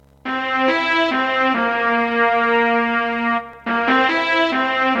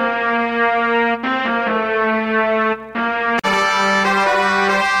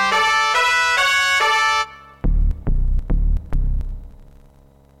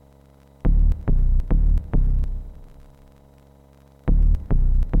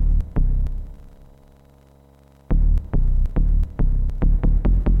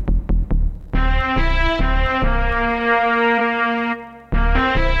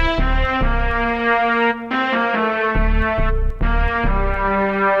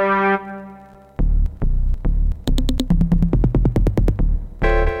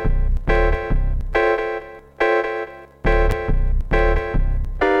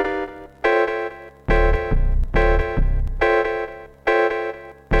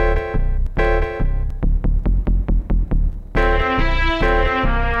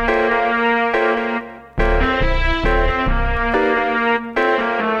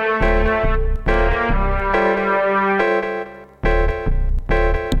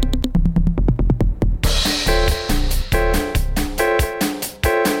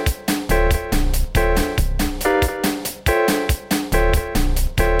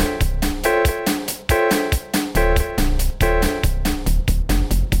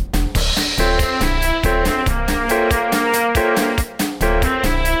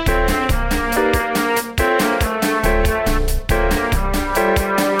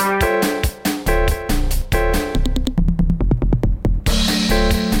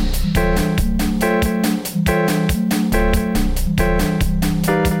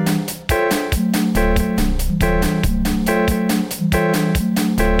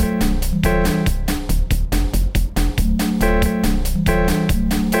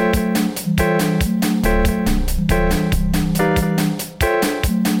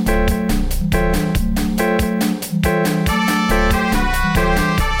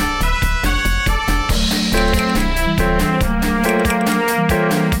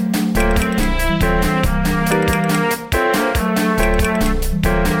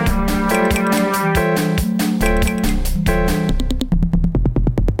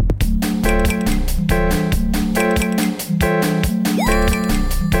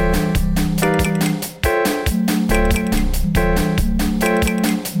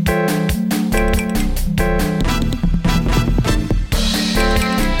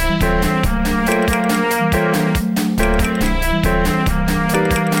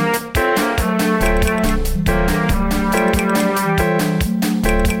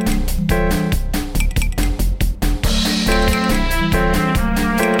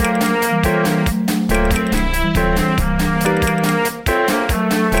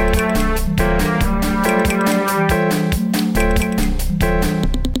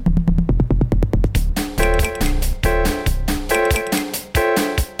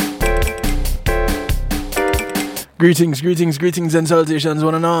Greetings and salutations,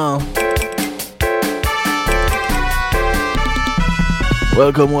 one and all.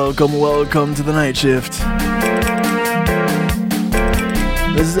 Welcome to the night shift.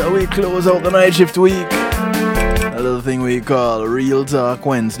 This is how we close out the night shift week. A little thing we call Real Talk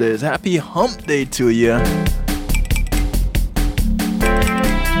Wednesdays. Happy hump day to you.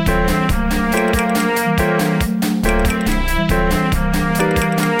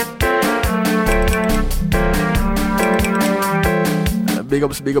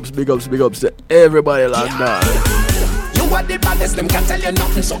 Big ups to everybody locked down. You are the baddest, them can't tell you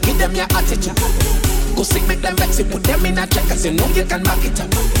nothing, so give them your attitude. Go sick, make them vex, put them in a check, cause you know you can back it up.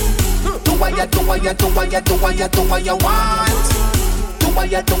 Do what you want. Do what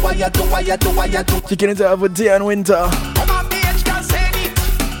you do. Kicking it off with Tian Winter. Come on, bitch, can't say it.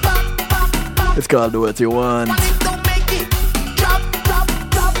 It's called Do What You Want. Don't make it. Drop.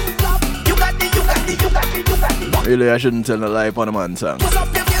 You got it. Really, I shouldn't tell a lie on a man song.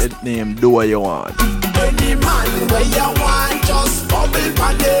 It's named Do What You Want. Any man where you want, just bubble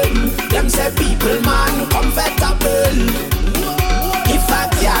on them. Them say people man comfortable. If a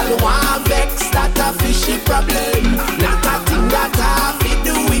girl want vex, that a fishy problem. Not a thing that I fi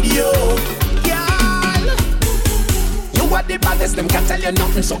do with you. Girl, you are the baddest, them can't tell you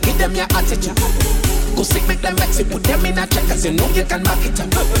nothing, so give them your attitude. Go sick, make them vex, put them in a check, cause you know you can back it up.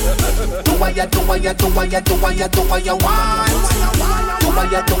 Do what you want. Do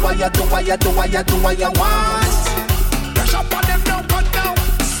what you want. Brush up on them, don't cut down.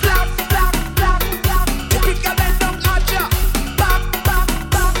 Slap. Typical and don't arch ya. Bap.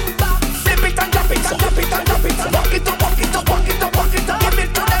 Flip it and drop it. Walk it up. Give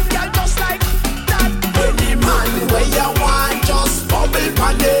it to them, girl, just like that. Any man where you want, just bubble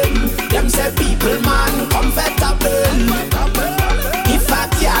on them. Them say people man comfortable. If a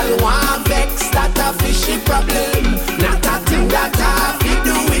girl want vex, that a fishy problem. Not a thing that I fi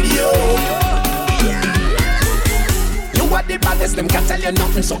do with you. You are the baddest, them can't tell you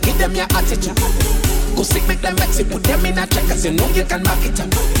nothing, so give them your attitude. Go sick, make them vex, put them in a check, cause you know you can back it up.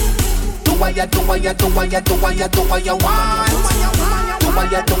 Do what you want. Do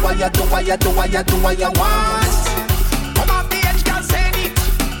what you want. Come on, bitch, can't say it.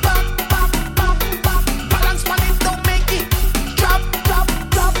 Balance on it, don't make it. Drop.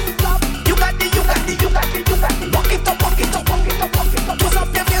 You got it. Walk it up. Put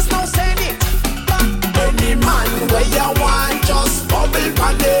up your face, no saying it. Any man where you want, just bubble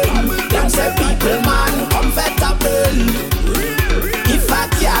on them. Them say people man comfortable. If a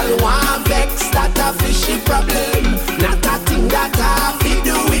girl want vex, that a fishy problem. Not a thing that I fi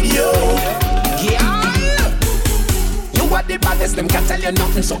do with you. Girl, you are the baddest, them can't tell you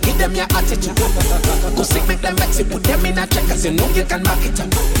nothing, so give them your attitude. Go sick, make them vex, put them in a check, cause you know you can back it up.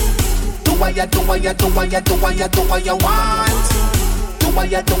 Do what you want.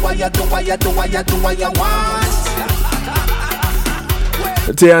 Do what you want.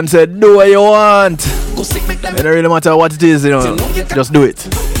 Tian said, do what you want. Go sick, make them. It don't really matter what it is, you know. Just do it.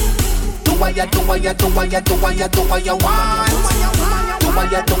 Do what you want. Do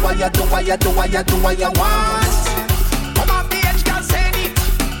what you want. Come on, bitch, can't say it.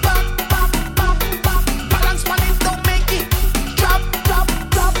 Balance on it, don't make it. Drop.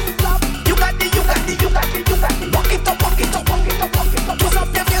 You got it. Walk it up. Put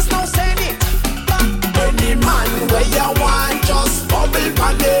up your face, no saying it. Any man where you want, just bubble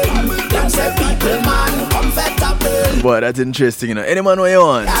on them. Them say people man comfortable. Boy, that's interesting, you know. Any man where you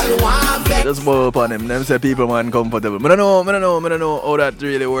want, just bow up on him. Them say people man comfortable. I don't know how that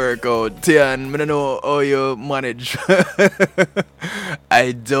really work out. Tian, I don't know how you manage.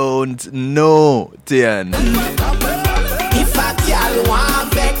 I don't know, Tian. If a girl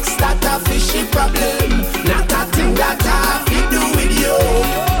want vex, that a fishy problem. Not a thing that I fi do with you.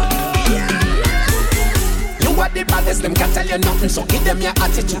 You are the baddest, them can't tell you nothing, so give them your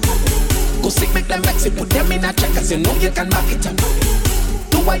attitude. Go sick, make them vex, put them in a check, cause you know you can back it up.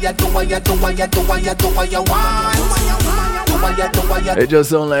 Do what you want. It just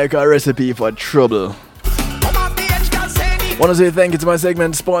sounds like a recipe for trouble. Want to say thank you to my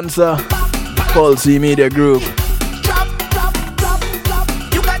segment sponsor, Paul C Media Group.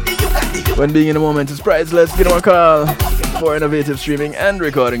 When being in the moment is priceless, give them a call for innovative streaming and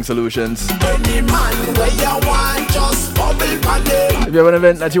recording solutions. If you have an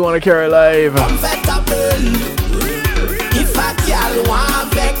event that you want to carry live,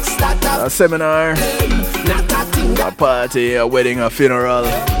 a seminar, a party, a wedding, a funeral,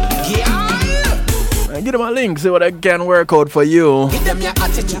 give them a link, see what I can work out for you.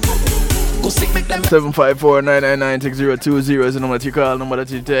 Go sick, make them. 754-999-6020 is the number that you call, number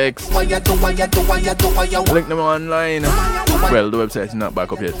that you text. Why you do, why you do, why you do, why you Link them online. Well, the website is not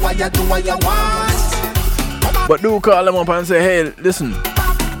back up yet. why you do, why you want. But do call them up and say, hey, listen,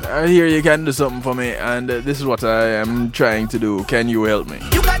 I hear you can do something for me, and this is what I am trying to do. Can you help me?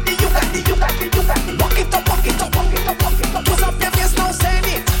 You got the, you got the, you got the, you got the. Walk it up, walk it up, walk it up, walk it up. Twist up your face, now send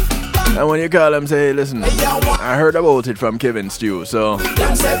it. And when you call them, say, hey, listen, I heard about it from Kevin Stew, so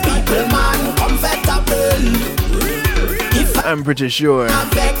Them say people man comfortable. If I'm pretty sure I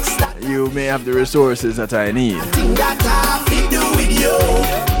vex that you may have the resources that I need. thing that I fi do with you.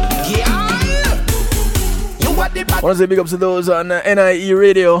 Yeah. You are the I bad. want to say big ups to those on NIE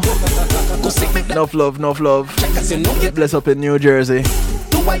Radio. Go sick, make them. Enough love, enough love. Cause you know you Bless up in New Jersey.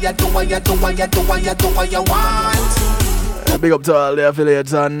 do what you do, what you do, what you do, what you do, what you want. Big up to all the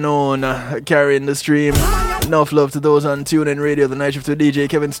affiliates unknown carrying the stream. Enough love to those on TuneIn Radio, the night shift with DJ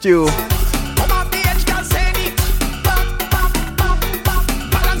Kevin Stew. Come off the edge, can't send it.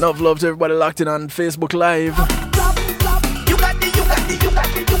 Balance. Enough love to everybody locked in on Facebook Live. You got the, you got the, you got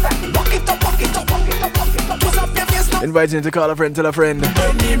the, you got the. Walk it up, walk it up, walk it up, walk it up. Twist up your face now. Inviting you to call a friend, tell a friend.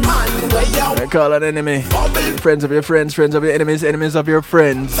 Any man where you Call an enemy. bubble Friends of your friends, friends of your enemies, enemies of your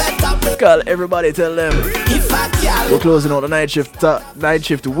friends. better be. Call everybody, tell them. If a We're girl closing out the night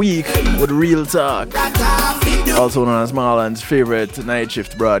shift week with Real Talk. that I fi do. Also known as Marlon's favorite night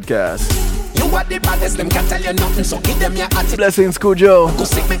shift broadcast. You are the baddest, them can't tell you nothing, so give them your attitude. Blessings, Cujo. Go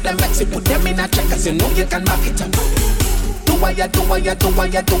sick, make them vex, you put them in a check, cause you know you can back it up. Do what you do, what you do,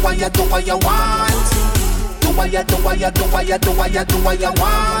 what you do, what you do, what you want. Do what you do, what you do, what you do, what you do, what you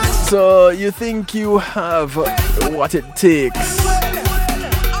want. So you think you have what it takes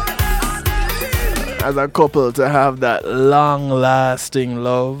as a couple to have that long-lasting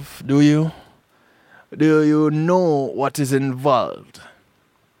love, do you? Do you know what is involved?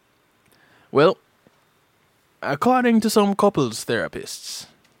 Well, according to some couples therapists,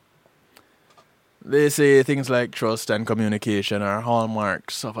 they say things like trust and communication are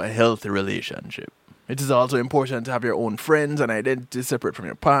hallmarks of a healthy relationship. It is also important to have your own friends and identity separate from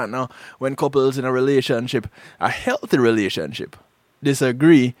your partner. When couples in a relationship, a healthy relationship,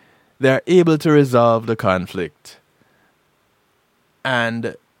 disagree, they are able to resolve the conflict.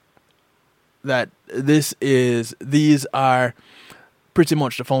 And that these are pretty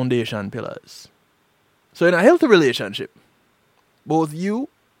much the foundation pillars. So in a healthy relationship, both you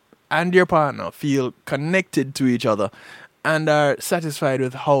and your partner feel connected to each other and are satisfied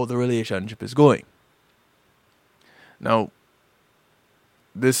with how the relationship is going. Now,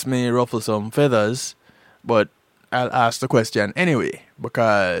 this may ruffle some feathers, but I'll ask the question anyway,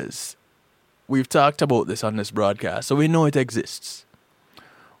 because we've talked about this on this broadcast, so we know it exists.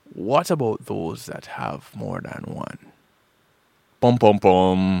 What about those that have more than one? Pum pum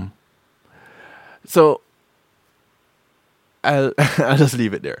pum. So I'll just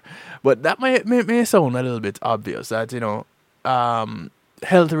leave it there. But that may sound a little bit obvious that,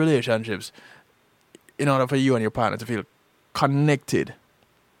 healthy relationships, in order for you and your partner to feel connected,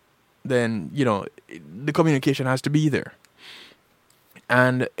 then, the communication has to be there.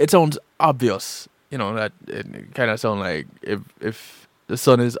 And it sounds obvious, that it kind of sounds like if the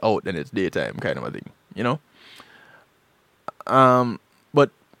sun is out, then it's daytime kind of a thing,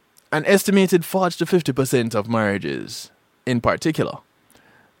 But an estimated 40 to 50% of marriages, in particular,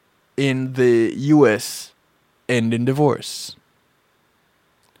 in the US, end in divorce.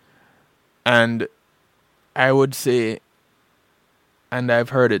 And I would say, and I've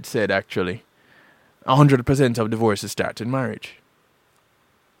heard it said actually, 100% of divorces start in marriage.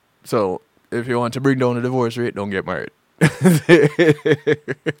 So if you want to bring down the divorce rate, don't get married.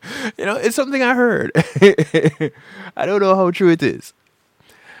 It's something I heard. I don't know how true it is.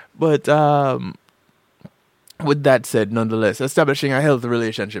 But with that said, nonetheless, establishing a healthy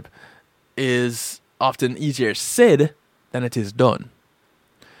relationship is often easier said than it is done.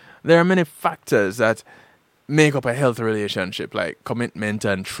 There are many factors that make up a healthy relationship, like commitment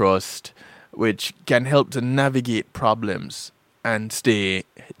and trust, which can help to navigate problems and stay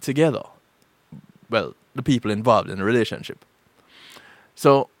together. Well, the people involved in the relationship.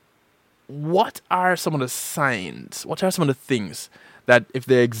 So, what are some of the signs? What are some of the things that, if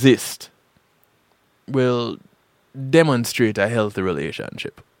they exist, will demonstrate a healthy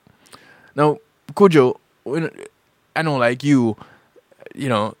relationship? Now, Kujo, I know, like you,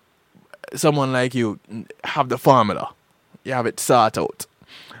 someone like you have the formula. You have it sorted out.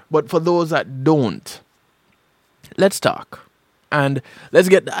 But for those that don't, let's talk. And let's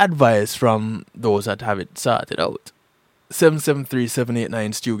get the advice from those that have it sorted out.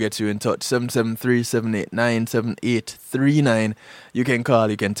 773-789-STEW gets you in touch. 773-789-7839. You can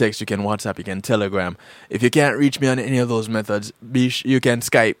call, you can text, you can WhatsApp, you can Telegram. If you can't reach me on any of those methods, you can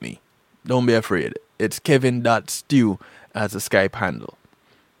Skype me. Don't be afraid. It's kevin.stew as a Skype handle.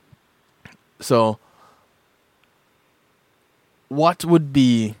 So, what would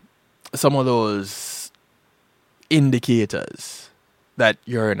be some of those indicators that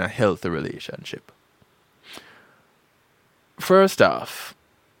you're in a healthy relationship? First off,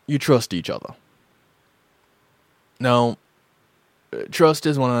 you trust each other. Now, trust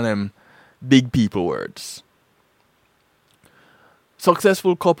is one of them big people words.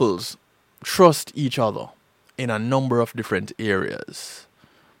 Successful couples trust each other in a number of different areas.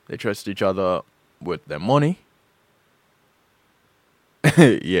 They trust each other with their money.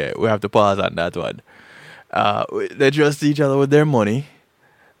 Yeah, we have to pause on that one. They trust each other with their money,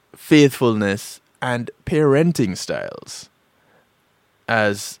 faithfulness, and parenting styles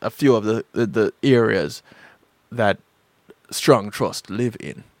as a few of the areas that strong trust live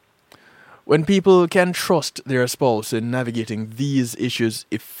in. When people can trust their spouse in navigating these issues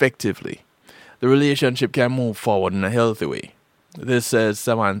effectively, the relationship can move forward in a healthy way. This says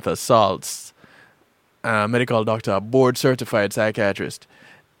Samantha Saltz, a medical doctor, board-certified psychiatrist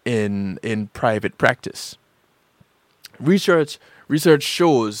in private practice. Research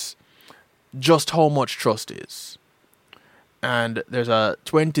shows just how much trust is. And there's a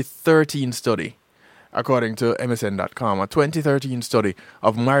 2013 study, according to MSN.com, a 2013 study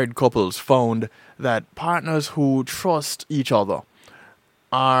of married couples found that partners who trust each other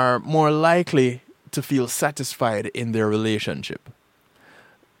are more likely to feel satisfied in their relationship.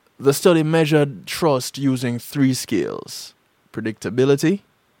 The study measured trust using 3 scales: predictability,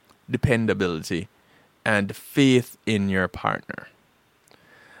 dependability, and faith in your partner.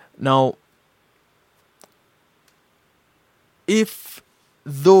 Now, if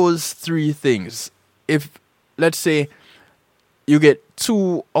those 3 things, if let's say you get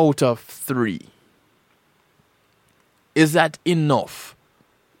 2 out of 3, is that enough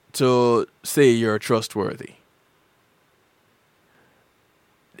to say you're trustworthy?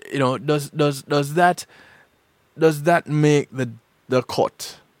 You know, does that make the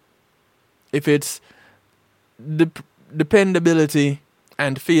cut? If it's dependability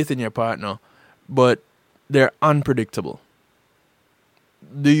and faith in your partner, but they're unpredictable,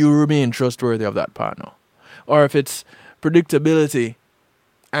 do you remain trustworthy of that partner? Or if it's predictability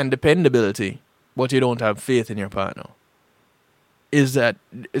and dependability, but you don't have faith in your partner, is that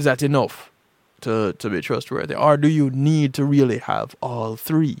enough to be trustworthy? Or do you need to really have all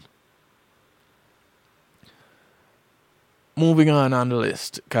 3? Moving on the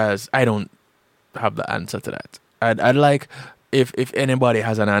list, because I don't have the answer to that. I'd like, if anybody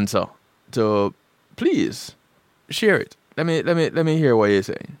has an answer, to please share it. Let me hear what you're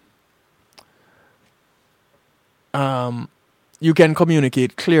saying. You can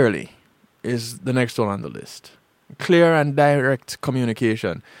communicate clearly is the next one on the list. Clear and direct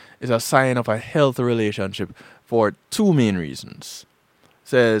communication is a sign of a healthy relationship for 2 main reasons,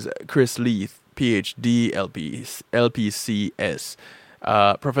 says Chris Leith, PhD, LPCS,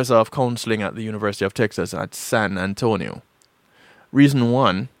 professor of counseling at the University of Texas at San Antonio. Reason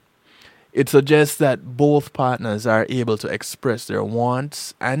 1, it suggests that both partners are able to express their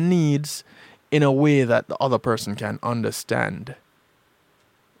wants and needs in a way that the other person can understand,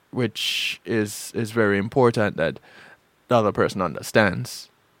 which is very important that the other person understands.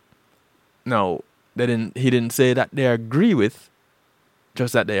 Now, he didn't say that they agree with,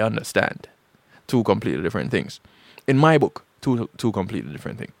 just that they understand. 2 completely different things. In my book, two completely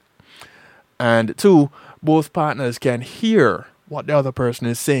different things. And 2, both partners can hear what the other person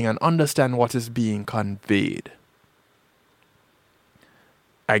is saying and understand what is being conveyed.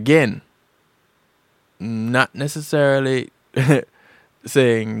 Again, not necessarily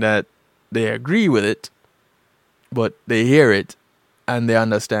saying that they agree with it, but they hear it and they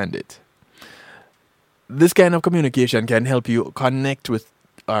understand it. This kind of communication can help you connect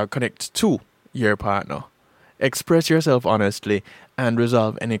to your partner, express yourself honestly, and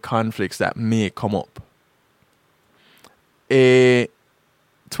resolve any conflicts that may come up. A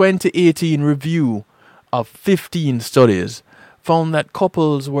 2018 review of 15 studies found that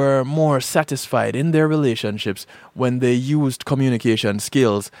couples were more satisfied in their relationships when they used communication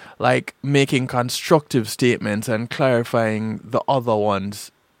skills like making constructive statements and clarifying the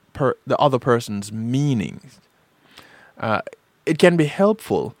other person's meanings. It can be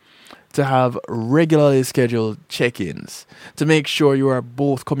helpful to have regularly scheduled check-ins to make sure you are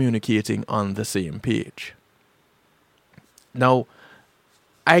both communicating on the same page. Now,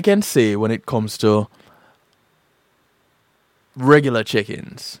 I can say when it comes to regular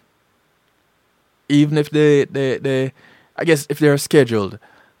check-ins. Even if they I guess if they're scheduled,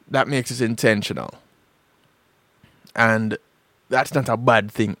 that makes it intentional. And that's not a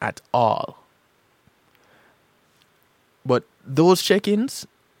bad thing at all. But those check-ins,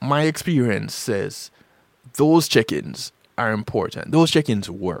 my experience says, those check-ins are important. Those check-ins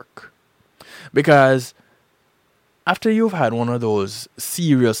work. Because after you've had one of those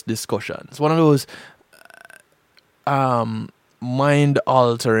serious discussions, one of those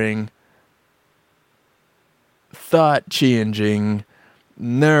mind-altering, thought-changing,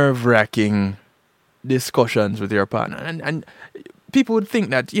 nerve-wracking discussions with your partner, and people would think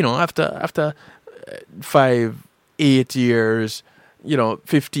that, after 5, 8 years,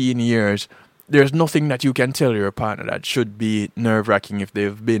 15 years, there's nothing that you can tell your partner that should be nerve-wracking if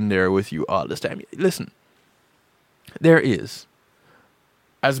they've been there with you all this time. Listen, there is.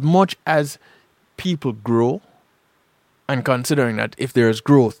 As much as people grow, and considering that if there is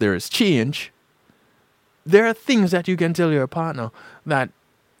growth, there is change, there are things that you can tell your partner that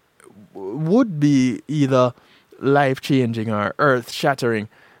would be either life-changing or earth-shattering,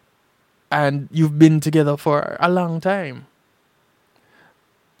 and you've been together for a long time.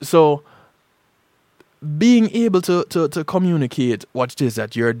 So, being able to communicate what it is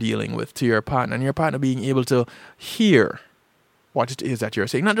that you're dealing with to your partner, and your partner being able to hear what it is that you're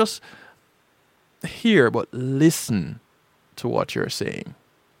saying, not just hear, but listen to what you're saying,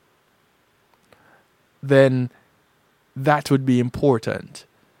 then that would be important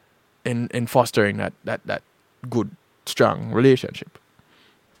in fostering that good, strong relationship.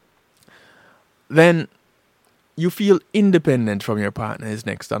 Then you feel independent from your partner is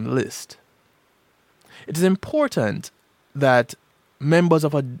next on the list. It is important that members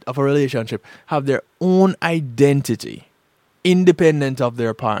of a relationship have their own identity, independent of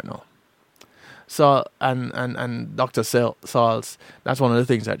their partner. So, and Dr. Sauls, that's one of the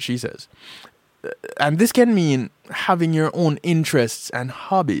things that she says. And this can mean having your own interests and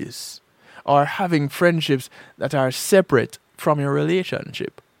hobbies, or having friendships that are separate from your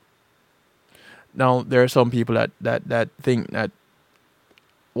relationship. Now, there are some people that think that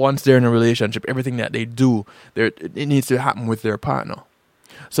once they're in a relationship, everything that they do, it needs to happen with their partner.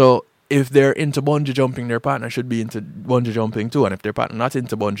 So if they're into bungee jumping, their partner should be into bungee jumping too. And if their partner not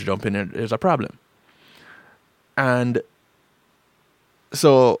into bungee jumping, there's a problem. And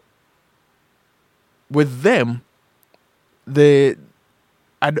so with them, to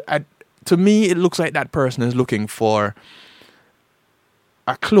me, it looks like that person is looking for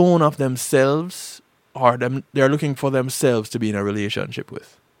a clone of themselves, or they're looking for themselves to be in a relationship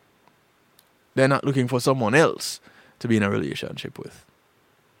with. They're not looking for someone else to be in a relationship with.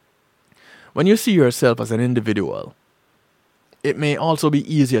 When you see yourself as an individual, it may also be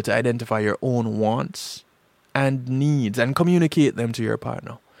easier to identify your own wants and needs and communicate them to your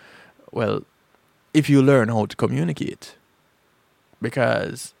partner. Well, if you learn how to communicate.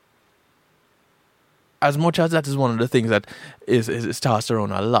 Because as much as that is one of the things that is tossed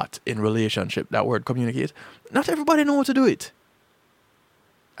around a lot in relationship, that word communicate, not everybody knows how to do it.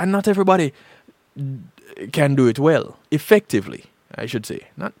 And not everybody can do it well, effectively, I should say.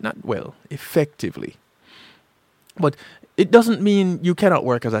 Not well, effectively. But it doesn't mean you cannot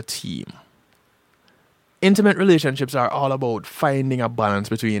work as a team. Intimate relationships are all about finding a balance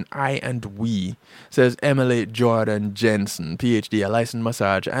between I and we, says Emily Jordan Jensen, PhD, a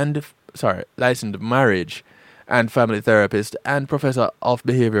licensed marriage and family therapist and professor of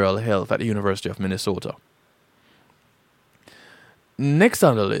behavioral health at the University of Minnesota. Next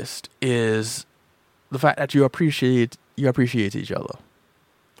on the list is the fact that you appreciate each other.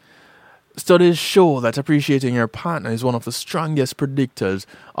 Studies show that appreciating your partner is one of the strongest predictors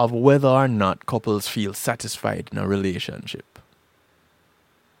of whether or not couples feel satisfied in a relationship.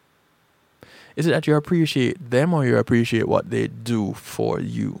 Is it that you appreciate them, or you appreciate what they do for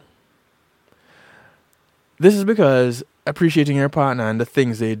you? This is because appreciating your partner and the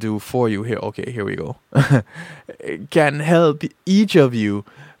things they do for you, here we go, can help each of you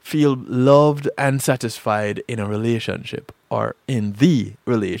feel loved and satisfied in a relationship, or in the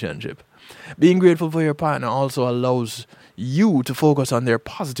relationship. Being grateful for your partner also allows you to focus on their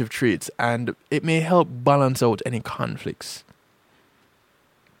positive traits, and it may help balance out any conflicts.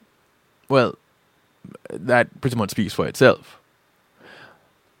 Well, that pretty much speaks for itself.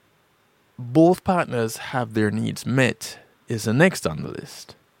 Both partners have their needs met is the next on the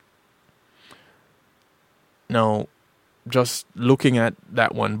list. Now, just looking at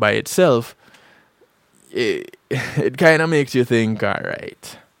that one by itself, it kind of makes you think, all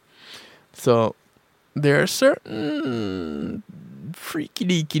right. So, there are certain freaky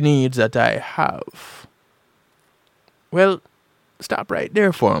deaky needs that I have. Well, stop right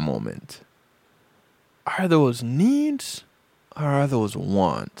there for a moment. Are those needs or are those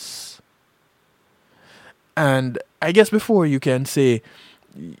wants? And I guess before you can say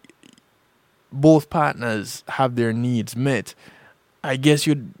both partners have their needs met, I guess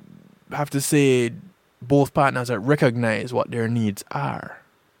you'd have to say both partners that recognize what their needs are.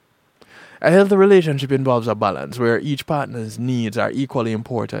 A healthy relationship involves a balance where each partner's needs are equally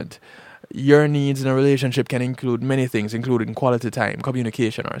important. Your needs in a relationship can include many things, including quality time,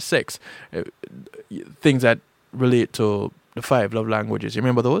 communication, or sex. Things that relate to the 5 love languages. You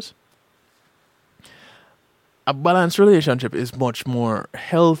remember those? A balanced relationship is much more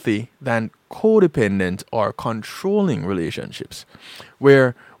healthy than codependent or controlling relationships,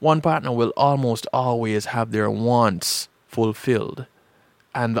 where one partner will almost always have their wants fulfilled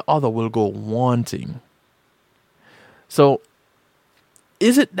and the other will go wanting. So,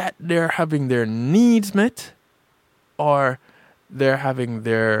 is it that they're having their needs met or they're having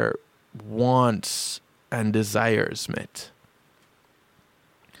their wants and desires met?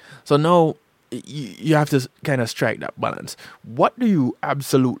 So now you have to kind of strike that balance. What do you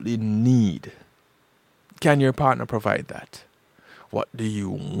absolutely need? Can your partner provide that? What do you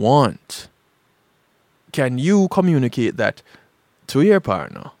want? Can you communicate that to your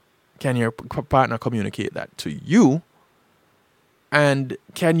partner? Can your partner communicate that to you? And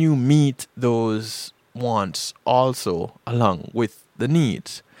can you meet those wants also along with the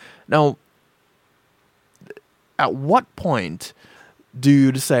needs? Now, at what point do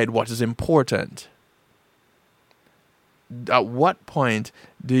you decide what is important? At what point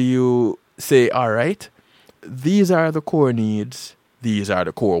do you say, all right, these are the core needs, these are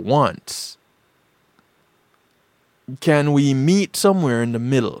the core wants? Can we meet somewhere in the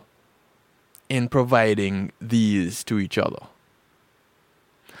middle in providing these to each other?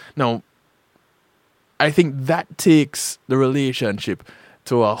 Now, I think that takes the relationship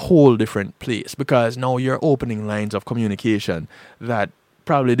to a whole different place, because now you're opening lines of communication that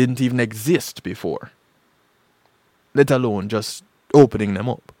probably didn't even exist before, let alone just opening them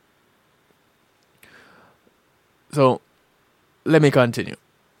up. So, let me continue.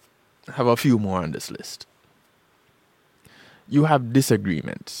 I have a few more on this list. You have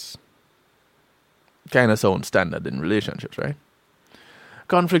disagreements. Kind of sounds standard in relationships, right?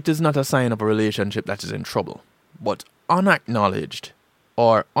 Conflict is not a sign of a relationship that is in trouble, but unacknowledged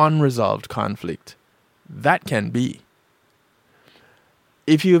or unresolved conflict, that can be.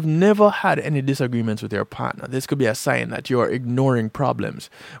 If you've never had any disagreements with your partner, this could be a sign that you are ignoring problems,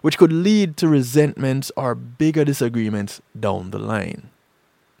 which could lead to resentments or bigger disagreements down the line.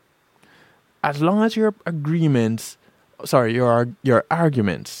 As long as your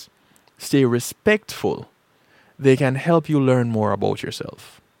arguments stay respectful, they can help you learn more about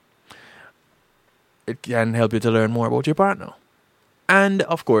yourself. It can help you to learn more about your partner. And,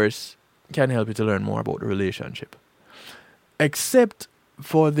 of course, can help you to learn more about the relationship. Except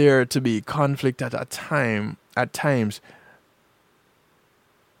for there to be conflict at times,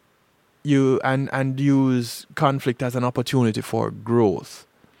 and use conflict as an opportunity for growth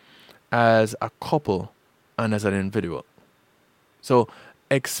as a couple and as an individual. So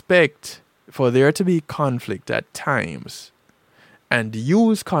expect for there to be conflict at times and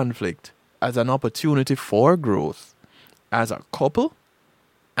use conflict as an opportunity for growth as a couple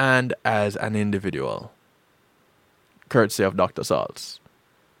and as an individual. Courtesy of Dr. Salts.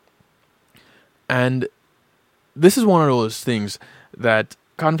 And this is one of those things that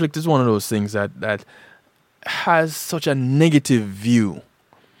conflict is one of those things that has such a negative view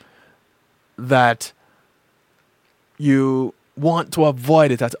that you want to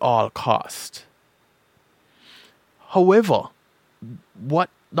avoid it at all cost. However, what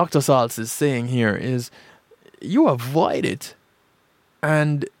Dr. Salts is saying here is you avoid it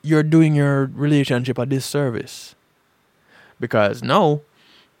and you're doing your relationship a disservice. Because now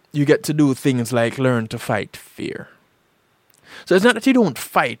you get to do things like learn to fight fear. So it's not that you don't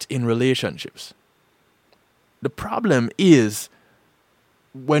fight in relationships. The problem is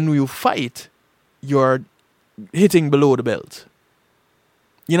when you fight, you're hitting below the belt.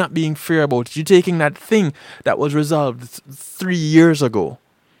 You're not being fair about it. You're taking that thing that was resolved 3 years ago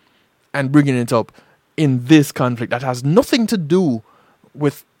and bringing it up in this conflict that has nothing to do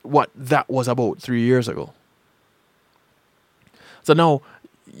with what that was about 3 years ago. So now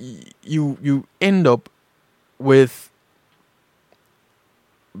you end up with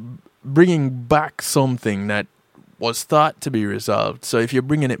bringing back something that was thought to be resolved. So if you're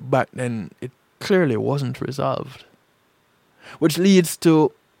bringing it back, then it clearly wasn't resolved. Which leads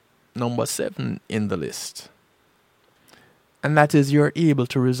to number 7 in the list. And that is you're able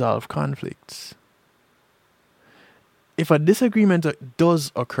to resolve conflicts. if a disagreement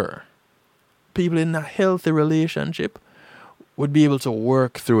does occur, people in a healthy relationship would be able to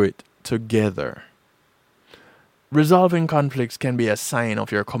work through it together. Resolving conflicts can be a sign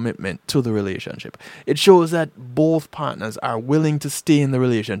of your commitment to the relationship. It shows that both partners are willing to stay in the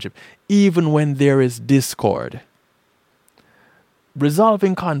relationship even when there is discord.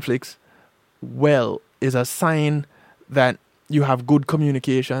 Resolving conflicts well is a sign that you have good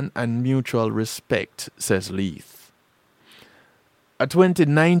communication and mutual respect, says Leith. A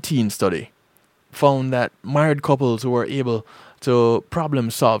 2019 study found that married couples who were able to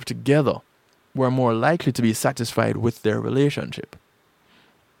problem solve together were more likely to be satisfied with their relationship.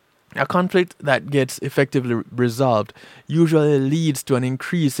 A conflict that gets effectively resolved usually leads to an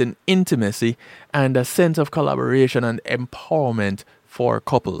increase in intimacy and a sense of collaboration and empowerment for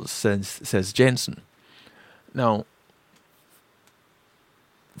couples, says Jensen. Now,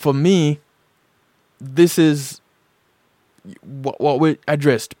 for me, this is what we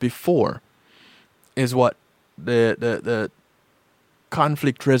addressed before, is what the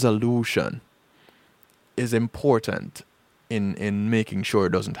conflict resolution is important in making sure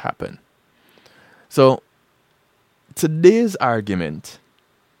it doesn't happen. So today's argument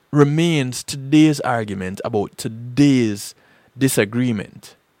remains today's argument about today's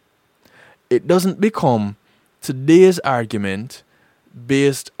disagreement. It doesn't become today's argument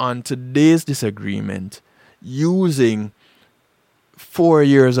based on today's disagreement using 4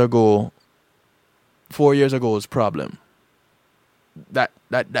 years ago's problem. That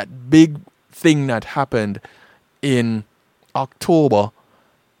big thing that happened in October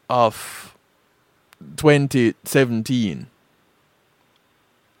of 2017,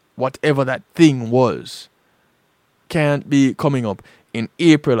 whatever that thing was, can't be coming up in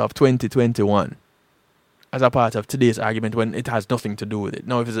April of 2021 as a part of today's argument when it has nothing to do with it.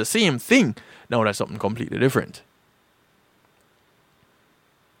 Now, if it's the same thing, now that's something completely different.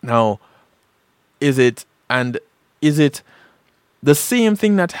 Now, is it the same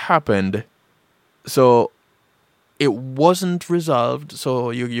thing that happened, so it wasn't resolved, so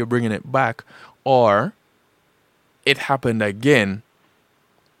you're bringing it back, or it happened again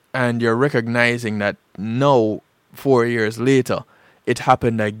and you're recognizing that now, 4 years later, it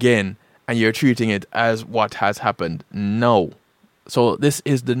happened again and you're treating it as what has happened now. So this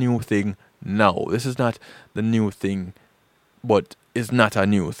is the new thing now. This is not the new thing, but it's not a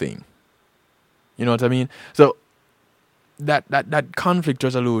new thing. You know what I mean? So that conflict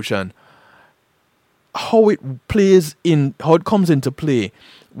resolution, how it comes into play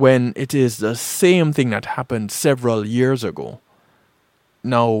when it is the same thing that happened several years ago,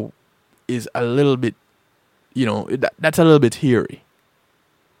 now is a little bit, that's a little bit hairy.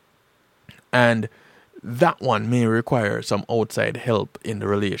 And that one may require some outside help in the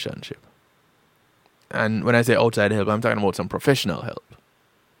relationship. And when I say outside help, I'm talking about some professional help.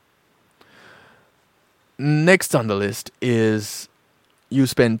 Next on the list is you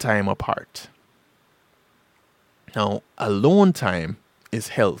spend time apart. Now, alone time is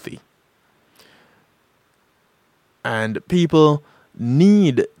healthy. And people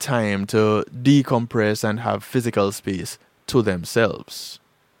need time to decompress and have physical space to themselves.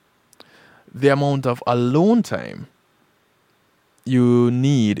 The amount of alone time you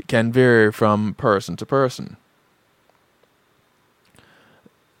need can vary from person to person.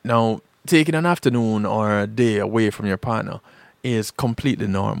 Now, taking an afternoon or a day away from your partner is completely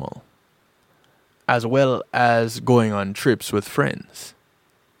normal, as well as going on trips with friends.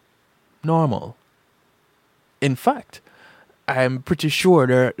 Normal. In fact, I'm pretty sure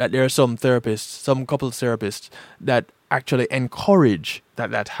that there are some therapists, some couples therapists, that actually encourage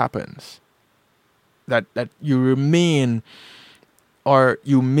that happens. That you remain or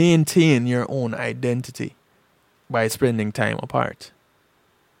you maintain your own identity by spending time apart.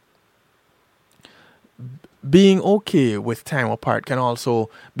 Being okay with time apart can also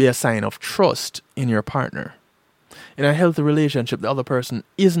be a sign of trust in your partner. In a healthy relationship, the other person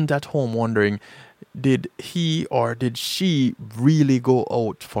isn't at home wondering, did he or did she really go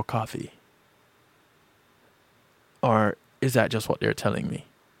out for coffee? Or is that just what they're telling me?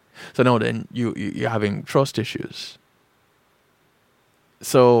 So now then you're having trust issues.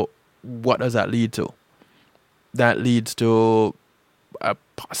 So what does that lead to? That leads to a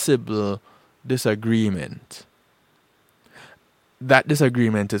possible disagreement. That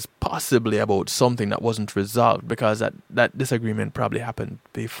disagreement is possibly about something that wasn't resolved because that disagreement probably happened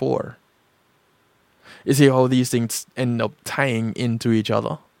before. You see how these things end up tying into each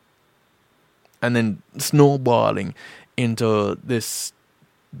other and then snowballing into this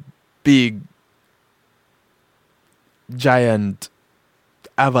big giant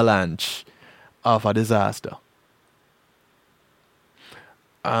avalanche of a disaster.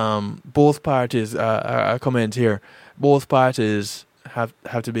 both parties, a comment here, both parties have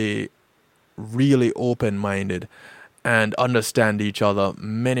to be really open-minded and understand each other.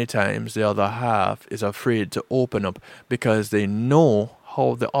 Many times the other half is afraid to open up because they know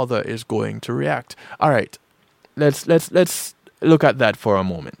how the other is going to react. All right, let's look at that for a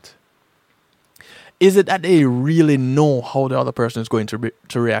moment. Is it that they really know how the other person is going to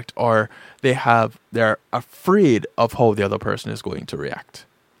react, or they're afraid of how the other person is going to react?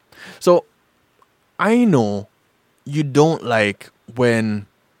 So I know you don't like when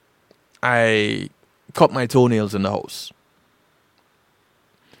I cut my toenails in the house,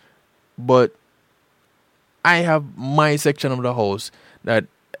 but I have my section of the house that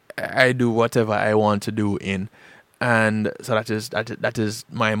I do whatever I want to do in, and so that is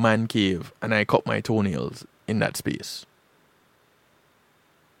my man cave, and I cut my toenails in that space.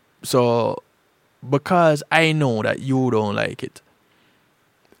 So because I know that you don't like it,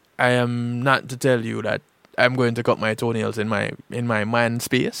 I am not to tell you that I'm going to cut my toenails in my man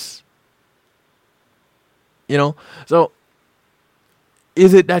space. You know? So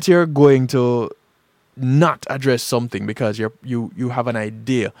is it that you're going to not address something because you have an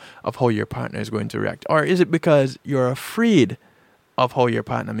idea of how your partner is going to react? Or is it because you're afraid of how your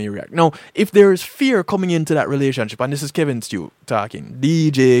partner may react? Now, if there is fear coming into that relationship, and this is Kevin Stew talking,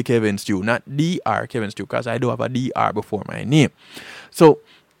 DJ Kevin Stew, not DR Kevin Stew, because I do have a DR before my name. So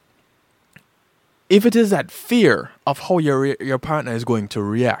if it is that fear of how your partner is going to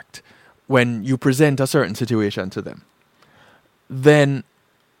react when you present a certain situation to them, then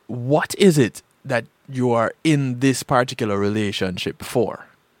what is it that you are in this particular relationship for?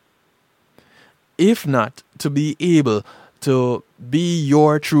 If not to be able to be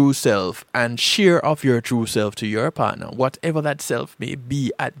your true self and share of your true self to your partner, whatever that self may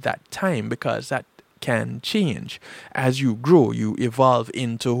be at that time, because that can change. As you grow, you evolve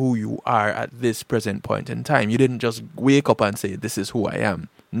into who you are at this present point in time. You didn't just wake up and say, this is who I am.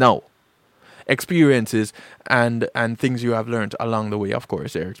 No. Experiences and things you have learned along the way, of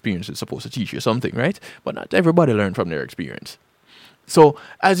course, their experience is supposed to teach you something, right? But not everybody learned from their experience. So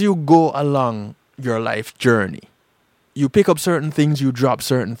as you go along your life journey, you pick up certain things, you drop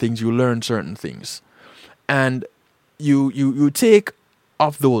certain things, you learn certain things, and you take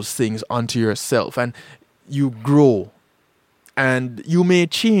of those things onto yourself, and you grow, and you may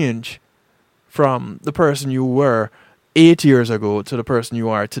change from the person you were 8 years ago to the person you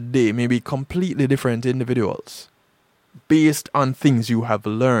are today. May be completely different individuals based on things you have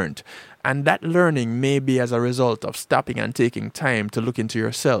learned, and that learning may be as a result of stopping and taking time to look into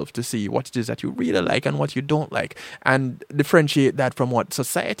yourself to see what it is that you really like and what you don't like, and differentiate that from what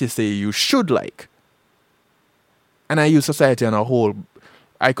society say you should like. And I use society on a whole.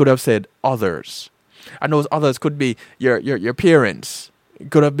 I could have said others. And those others could be your parents. It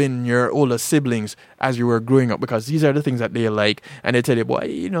could have been your older siblings as you were growing up, because these are the things that they like. And they tell you, boy,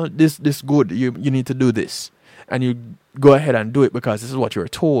 you know, this good. You need to do this. And you go ahead and do it because this is what you're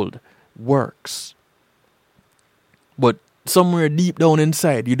told works. But somewhere deep down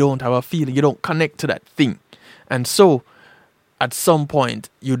inside, you don't have a feeling. You don't connect to that thing. And so at some point,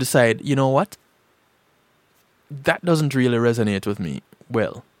 you decide, you know what? That doesn't really resonate with me.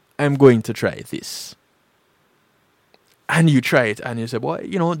 Well, I'm going to try this. And you try it and you say, boy,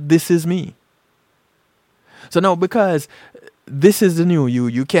 you know, this is me. So now, because this is the new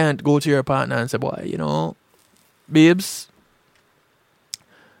you can't go to your partner and say, boy, you know, babes,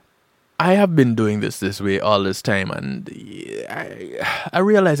 I have been doing this way all this time, and I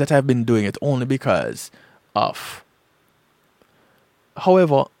realize that I've been doing it only because of.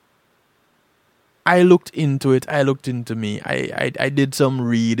 However, I looked into it. I looked into me. I did some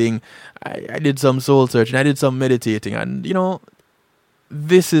reading. I did some soul searching. I did some meditating, and you know,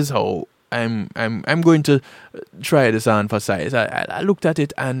 this is how I'm going to try this on for size. I looked at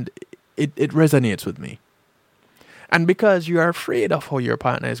it, and it resonates with me. And because you are afraid of how your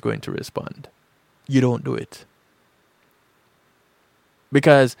partner is going to respond, you don't do it.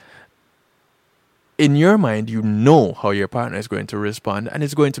 Because in your mind, you know how your partner is going to respond, and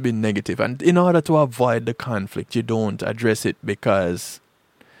it's going to be negative. And in order to avoid the conflict, you don't address it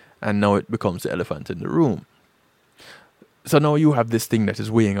and now it becomes the elephant in the room. So now you have this thing that is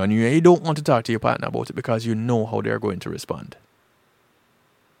weighing on you, and you don't want to talk to your partner about it because you know how they're going to respond.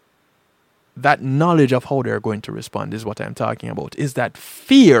 That knowledge of how they're going to respond is what I'm talking about. Is that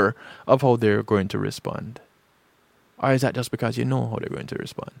fear of how they're going to respond? Or is that just because you know how they're going to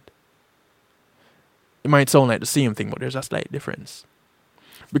respond? It might sound like the same thing, but there's a slight difference.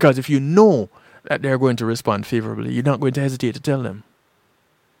 Because if you know that they're going to respond favorably, you're not going to hesitate to tell them.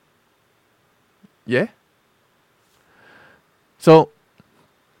 Yeah? So,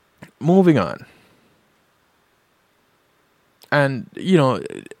 moving on. And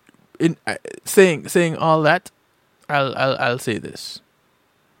in saying all that, I'll say this.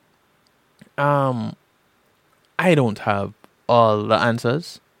 I don't have all the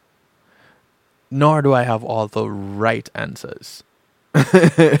answers, nor do I have all the right answers.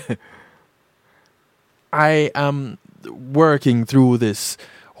 I am working through this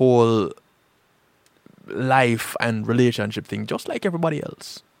whole life and relationship thing just like everybody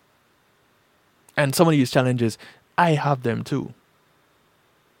else. And some of these challenges, I have them too.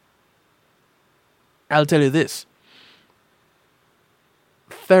 I'll tell you this.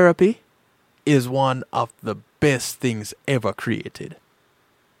 Therapy is one of the best things ever created.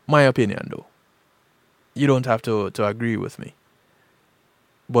 My opinion, though. You don't have to agree with me.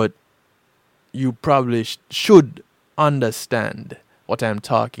 But you probably should understand what I'm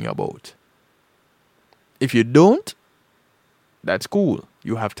talking about. If you don't, that's cool.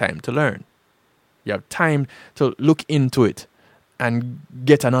 You have time to learn. You have time to look into it and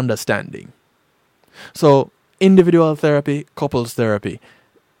get an understanding. So, individual therapy, couples therapy,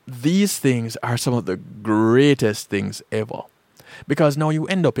 these things are some of the greatest things ever. Because now you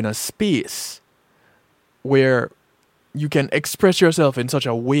end up in a space where you can express yourself in such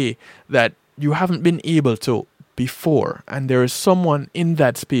a way that you haven't been able to before. And there is someone in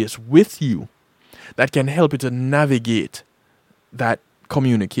that space with you that can help you to navigate that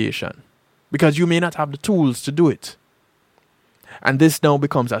communication. Because you may not have the tools to do it. And this now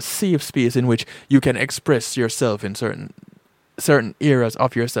becomes a safe space in which you can express yourself in certain areas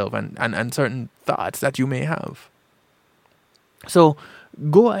of yourself and certain thoughts that you may have. So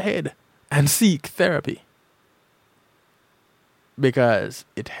go ahead and seek therapy. Because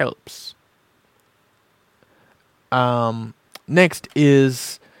it helps. Next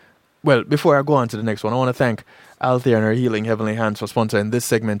is, well, before I go on to the next one, I want to thank Althea and her Healing Heavenly Hands for sponsoring this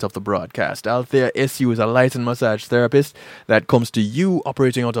segment of the broadcast. Althea SU is a light and massage therapist that comes to you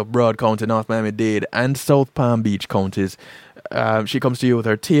operating out of Broad County, North Miami-Dade, and South Palm Beach counties. She comes to you with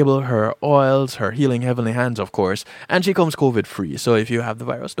her table, her oils, her Healing Heavenly Hands, of course, and she comes COVID-free. So if you have the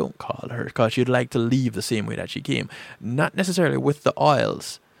virus, don't call her, because she'd like to leave the same way that she came. Not necessarily with the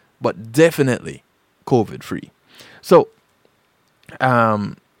oils, but definitely COVID-free. So,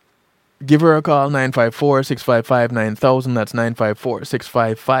 give her a call, 954-655-9000. That's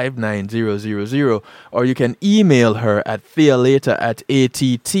 954-655-9000. Or you can email her at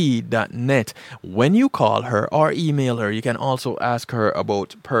thealater@att.net. When you call her or email her, you can also ask her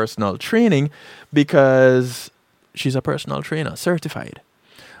about personal training, because she's a personal trainer, certified.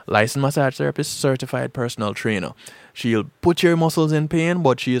 Licensed massage therapist, certified personal trainer. She'll put your muscles in pain,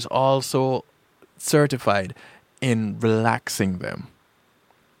 but she is also certified in relaxing them.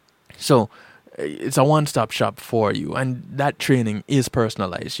 So it's a one-stop shop for you, and that training is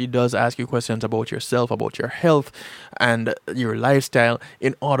personalized. She does ask you questions about yourself, about your health and your lifestyle,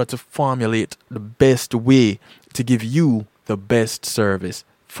 in order to formulate the best way to give you the best service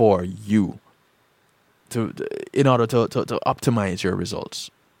for you, in order to optimize your results.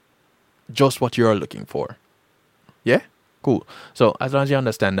 Just what you're looking for. Yeah? Cool. So as long as you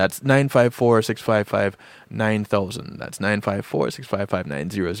understand, that's 954-655-9000. That's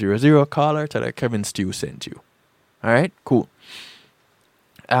 954-655-9000. Call her, tell her Kevin Stew sent you. All right? Cool.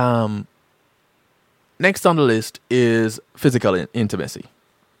 Next on the list is physical intimacy.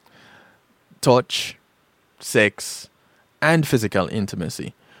 Touch, sex, and physical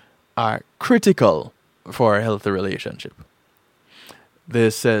intimacy are critical for a healthy relationship.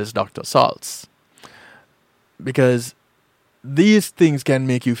 This says Dr. Saltz. Because these things can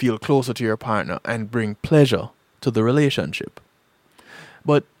make you feel closer to your partner and bring pleasure to the relationship.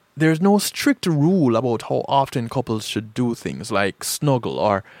 But there's no strict rule about how often couples should do things like snuggle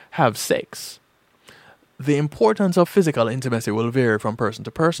or have sex. The importance of physical intimacy will vary from person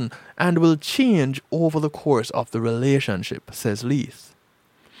to person and will change over the course of the relationship, says Leith.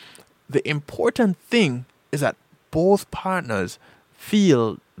 The important thing is that both partners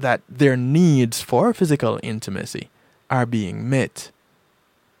feel that their needs for physical intimacy are being met,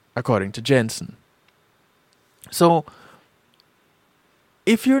 according to Jensen. So,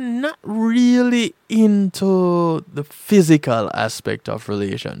 if you're not really into the physical aspect of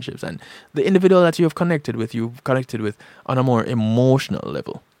relationships, and the individual that you've connected with on a more emotional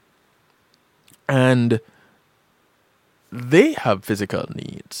level, and they have physical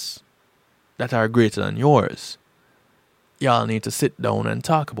needs that are greater than yours, y'all need to sit down and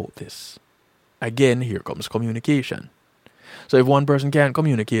talk about this. Again, here comes communication. So if one person can't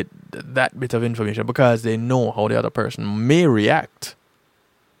communicate that bit of information because they know how the other person may react,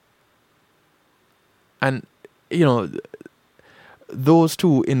 and those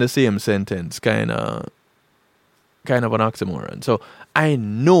two in the same sentence kind of an oxymoron. So I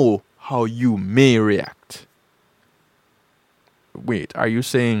know how you may react. Wait, are you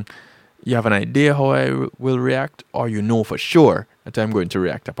saying you have an idea how I will react, or you know for sure that I'm going to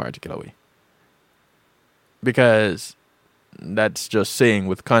react a particular way? Because that's just saying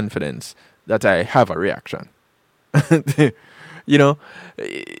with confidence that I have a reaction. You know,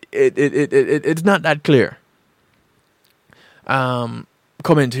 it's not that clear.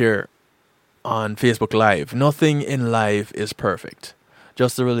 Comment here on Facebook Live. Nothing in life is perfect,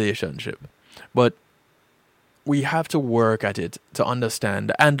 just the relationship. But we have to work at it to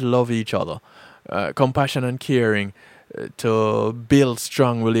understand and love each other. Compassion and caring to build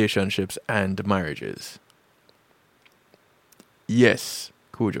strong relationships and marriages. Yes,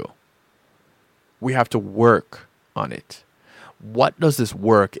 Cujo. We have to work on it. What does this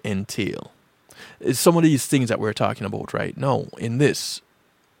work entail? It's some of these things that we're talking about right now in this,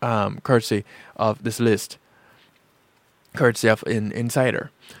 courtesy of this list, courtesy of Insider.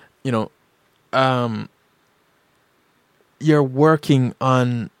 You know, you're working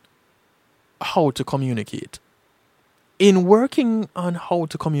on how to communicate. In working on how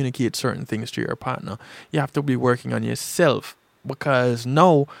to communicate certain things to your partner, you have to be working on yourself, because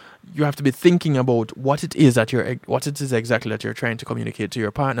now you have to be thinking about what it is exactly that you're trying to communicate to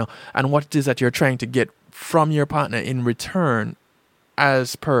your partner, and what it is that you're trying to get from your partner in return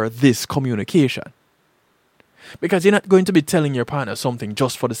as per this communication. Because you're not going to be telling your partner something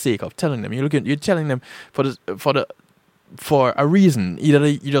just for the sake of telling them. You're telling them for a reason. Either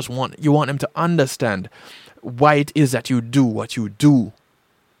you want them to understand why it is that you do what you do,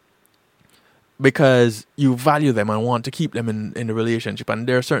 because you value them and want to keep them in the relationship, and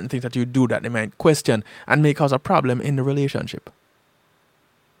there are certain things that you do that they might question and may cause a problem in the relationship.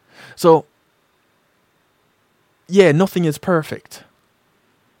 So, yeah, nothing is perfect,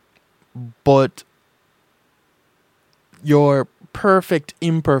 but your perfect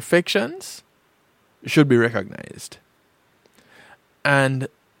imperfections should be recognized. And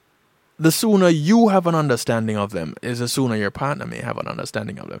the sooner you have an understanding of them is the sooner your partner may have an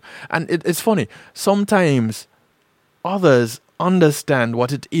understanding of them. And it's funny, sometimes others understand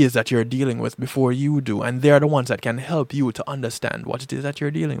what it is that you're dealing with before you do, and they're the ones that can help you to understand what it is that you're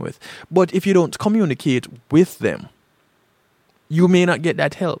dealing with. But if you don't communicate with them, you may not get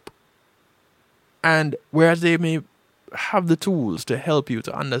that help. And whereas they may have the tools to help you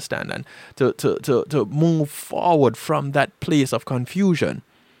to understand and to move forward from that place of confusion,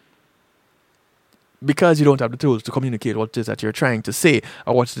 because you don't have the tools to communicate what it is that you're trying to say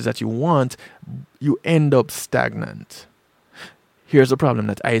or what it is that you want, you end up stagnant. Here's the problem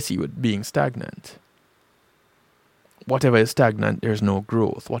that I see with being stagnant. Whatever is stagnant, there's no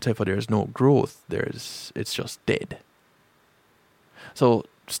growth. Whatever there's no growth, it's just dead. So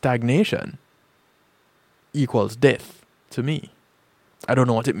stagnation equals death to me. I don't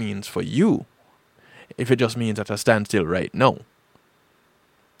know what it means for you. If it just means at a standstill right now,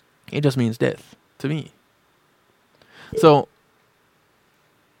 it just means death to me. So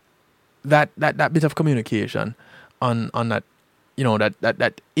that bit of communication on that, you know,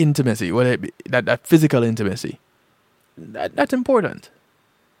 that intimacy, whether it be that physical intimacy, that's important.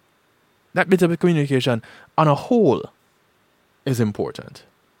 That bit of communication on a whole is important.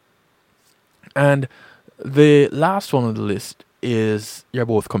 And the last one on the list is you're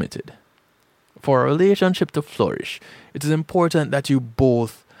both committed. For a relationship to flourish, it is important that you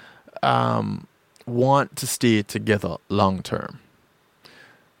both want to stay together long term.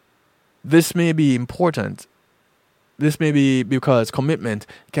 This may be important. This may be because commitment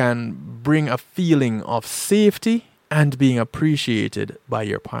can bring a feeling of safety and being appreciated by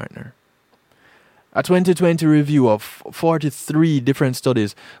your partner. A 2020 review of 43 different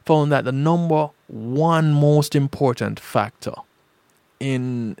studies found that the number one most important factor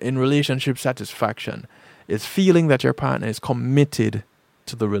in relationship satisfaction is feeling that your partner is committed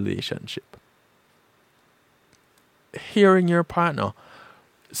to the relationship. Hearing your partner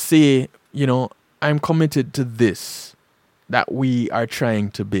say, you know, I'm committed to this that we are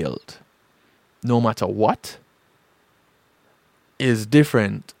trying to build, no matter what, is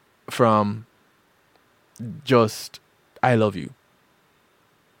different from just, I love you.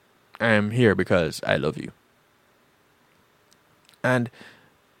 I'm here because I love you. And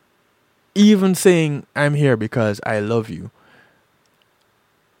even saying I'm here because I love you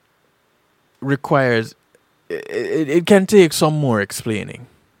requires, it can take some more explaining.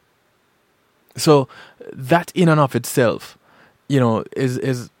 So that in and of itself, you know,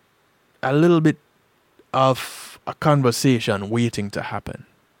 is a little bit of a conversation waiting to happen.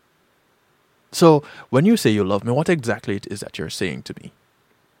 So when you say you love me, what exactly it is that you're saying to me?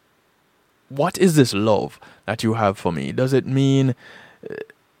 What is this love that you have for me? Does it mean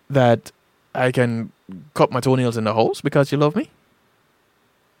that I can cut my toenails in the house because you love me?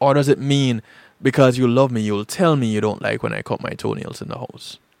 Or does it mean because you love me, you'll tell me you don't like when I cut my toenails in the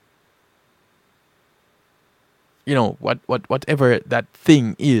house? You know, whatever that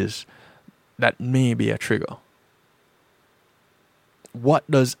thing is that may be a trigger. What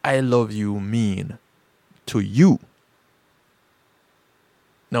does I love you mean to you?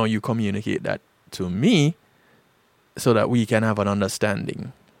 Now you communicate that to me so that we can have an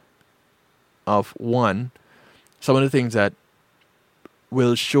understanding of, one, some of the things that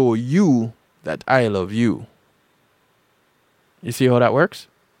will show you that I love you. You see how that works?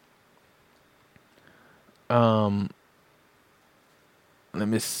 Let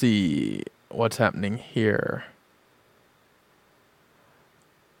me see what's happening here.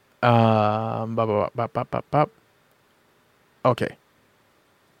 Okay.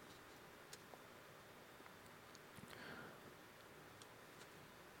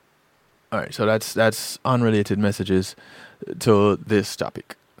 All right, so that's unrelated messages to this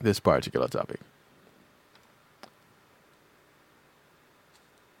topic, this particular topic.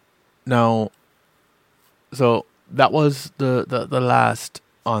 Now, so that was the last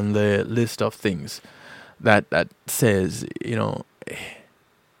on the list of things that says, you know,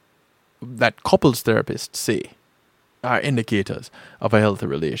 that couples therapists say are indicators of a healthy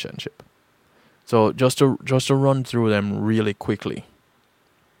relationship. So just to run through them really quickly.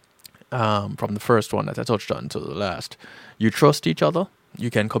 From the first one that I touched on to the last. You trust each other. You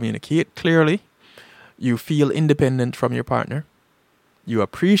can communicate clearly. You feel independent from your partner. You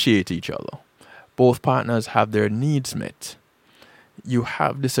appreciate each other. Both partners have their needs met. You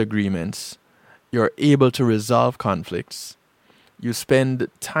have disagreements. You're able to resolve conflicts. You spend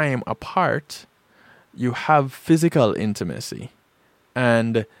time apart. You have physical intimacy.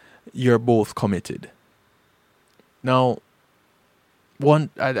 And you're both committed. Now,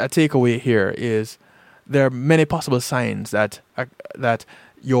 a takeaway here is there are many possible signs that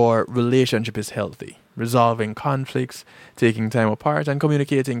your relationship is healthy. Resolving conflicts, taking time apart, and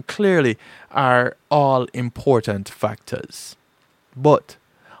communicating clearly are all important factors. But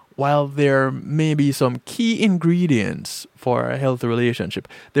while there may be some key ingredients for a healthy relationship,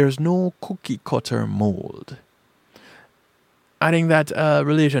 there's no cookie cutter mold. I think that a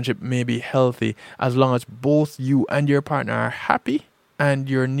relationship may be healthy as long as both you and your partner are happy and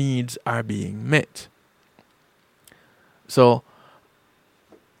your needs are being met. So,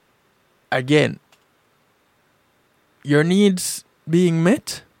 again, your needs being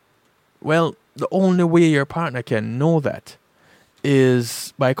met, well, the only way your partner can know that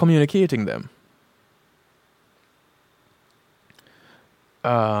is by communicating them.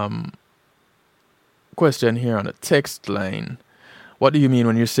 Question here on the text line. What do you mean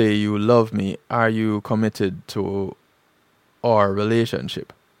when you say you love me? Are you committed to our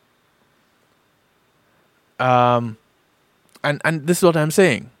relationship? And this is what I'm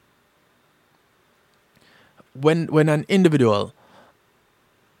saying. When an individual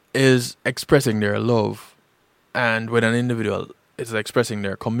is expressing their love and when an individual is expressing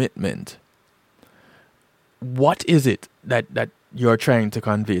their commitment, what is it that you're trying to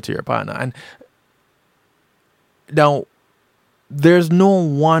convey to your partner? And now, there's no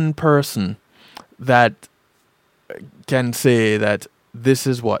one person that can say that this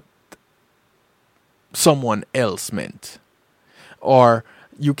is what someone else meant. Or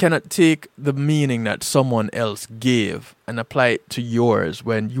you cannot take the meaning that someone else gave and apply it to yours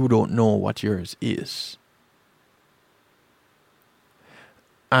when you don't know what yours is.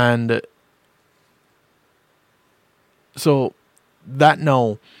 And so that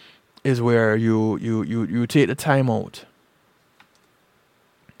now is where you take the time out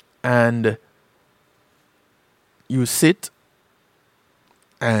and you sit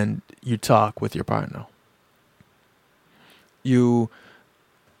and you talk with your partner.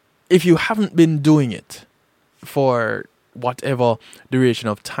 If you haven't been doing it for whatever duration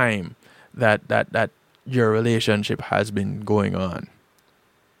of time that your relationship has been going on,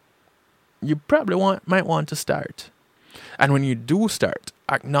 you probably might want to start. And when you do start,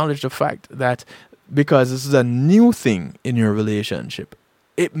 acknowledge the fact that because this is a new thing in your relationship,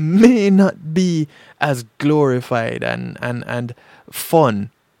 it may not be as glorified and fun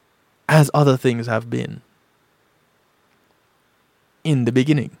as other things have been in the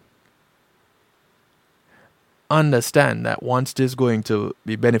beginning. Understand that once this is going to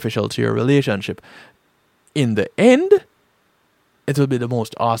be beneficial to your relationship, in the end, it will be the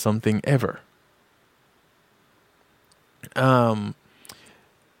most awesome thing ever.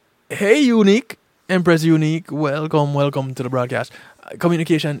 Hey, Unique, Empress Unique, welcome to the broadcast.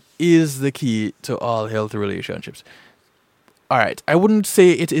 Communication is the key to all healthy relationships. All right, I wouldn't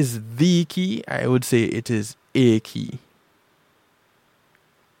say it is the key, I would say it is a key.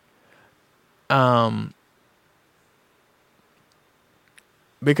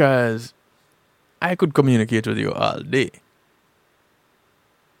 Because I could communicate with you all day.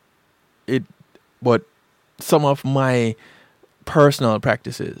 But some of my personal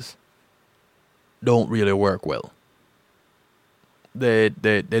practices don't really work well. They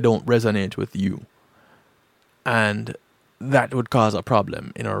don't resonate with you. And that would cause a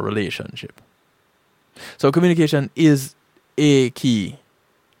problem in our relationship. So communication is a key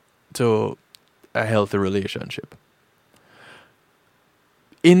to a healthy relationship.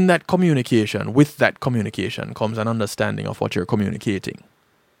 In that communication, with that communication comes an understanding of what you're communicating.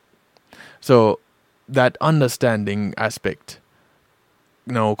 So that understanding aspect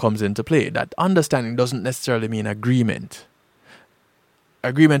now comes into play. That understanding doesn't necessarily mean agreement.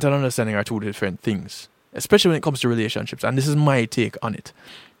 Agreement and understanding are two different things, especially when it comes to relationships. And this is my take on it.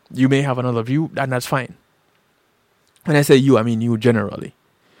 You may have another view, and that's fine. When I say you, I mean you generally.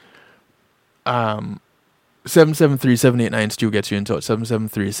 773-789 Stu gets you in touch.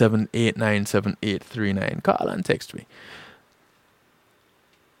 773-789-7839. Call and text me.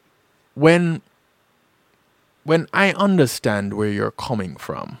 When I understand where you're coming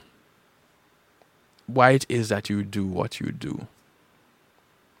from, why it is that you do what you do,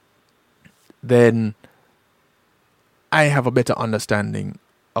 then I have a better understanding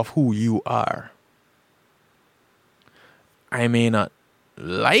of who you are. I may not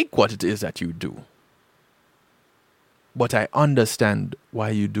like what it is that you do, but I understand why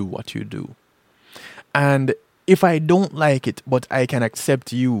you do what you do. And if I don't like it, but I can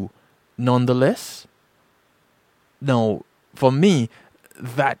accept you nonetheless, now, for me,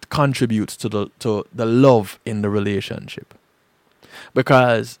 that contributes to the love in the relationship.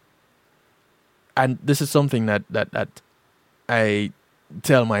 Because, and this is something that I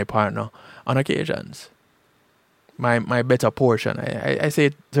tell my partner on occasions. My better portion, I say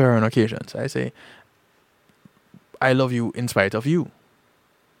it to her on occasions. I say, I love you in spite of you.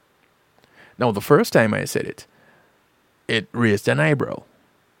 Now, the first time I said it, it raised an eyebrow.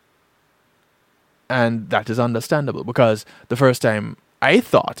 And that is understandable, because the first time I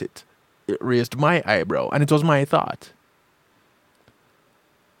thought it raised my eyebrow, and it was my thought.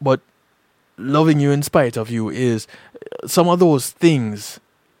 But loving you in spite of you is some of those things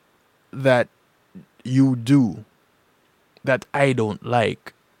that you do that I don't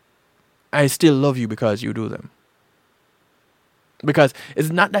like. I still love you because you do them. Because it's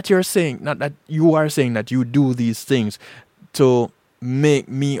not that you are saying that you do these things to make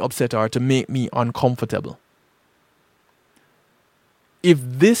me upset or to make me uncomfortable. If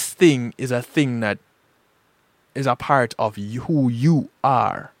this thing is a thing that is a part of who you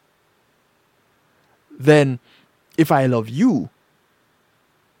are, then if I love you,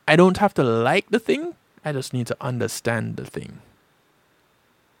 I don't have to like the thing, I just need to understand the thing.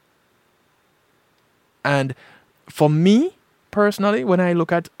 And for me, personally, when I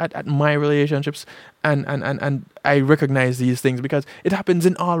look at my relationships and I recognize these things, because it happens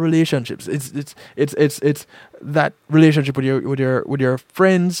in all relationships. It's that relationship with your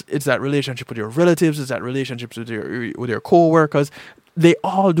friends, it's that relationship with your relatives, it's that relationships with your co-workers. They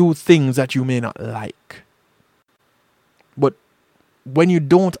all do things that you may not like. But when you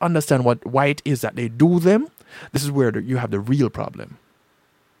don't understand why it is that they do them, this is where you have the real problem.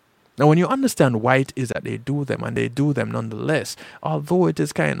 Now, when you understand why it is that they do them, and they do them nonetheless, although it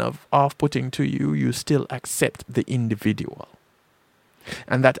is kind of off-putting to you, you still accept the individual.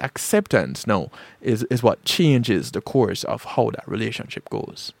 And that acceptance now is what changes the course of how that relationship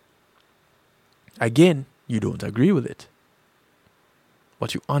goes. Again, you don't agree with it,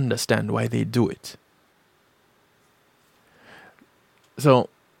 but you understand why they do it. So,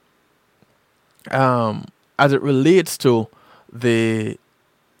 as it relates to the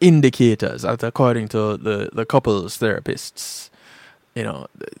indicators, according to the couples therapists,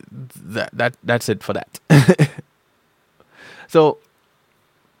 that's it for that. So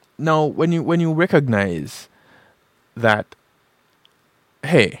now when you recognize that,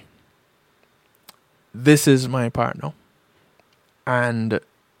 hey, this is my partner, and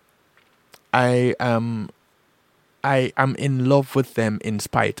I am in love with them in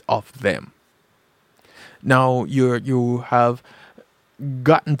spite of them. Now you have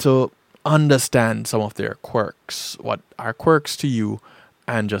gotten to understand some of their quirks, what are quirks to you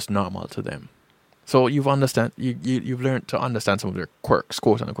and just normal to them. So you've learned to understand some of their quirks,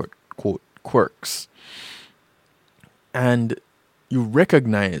 quote unquote quirks. And you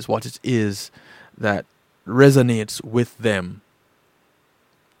recognize what it is that resonates with them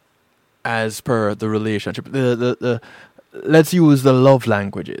as per the relationship. The let's use the love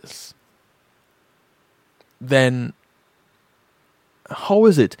languages. Then how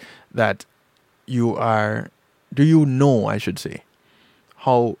is it that you are, do you know, I should say,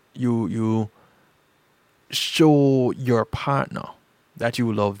 how you show your partner that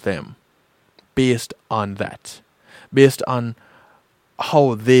you love them based on that, based on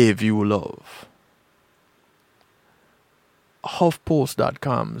how they view love?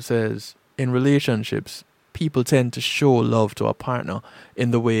 HuffPost.com says, in relationships, people tend to show love to a partner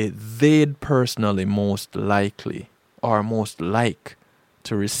in the way they'd personally most likely or most like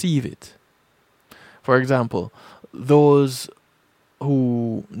to receive it. For example, those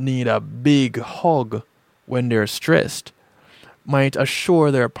who need a big hug when they're stressed might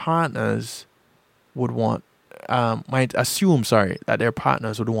assure their partners would want, might assume, that their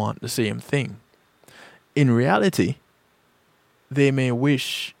partners would want the same thing. In reality, they may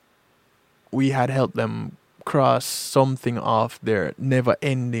wish we had helped them cross something off their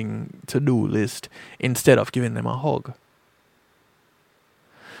never-ending to-do list instead of giving them a hug.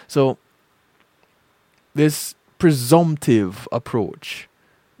 So, this presumptive approach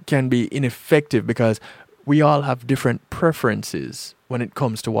can be ineffective because we all have different preferences when it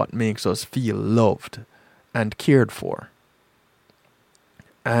comes to what makes us feel loved and cared for.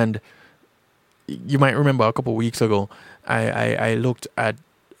 And you might remember a couple of weeks ago, I looked at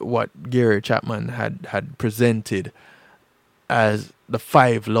what Gary Chapman had presented as the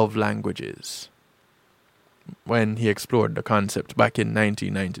 5 love languages when he explored the concept back in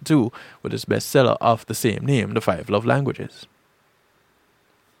 1992 with his bestseller of the same name, The 5 Love Languages.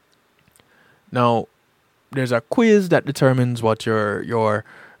 Now, there's a quiz that determines what your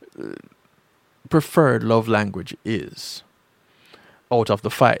preferred love language is out of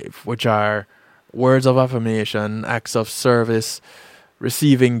the 5, which are words of affirmation, acts of service,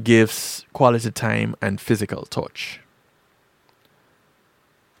 receiving gifts, quality time, and physical touch.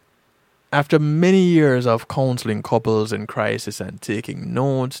 After many years of counseling couples in crisis and taking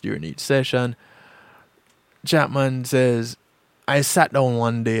notes during each session, Chapman says, I sat down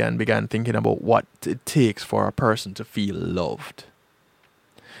one day and began thinking about what it takes for a person to feel loved.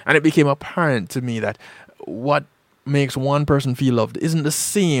 And it became apparent to me that what makes one person feel loved isn't the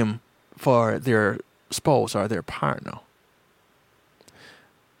same for their spouse or their partner.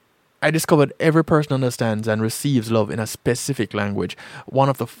 I discovered every person understands and receives love in a specific language, one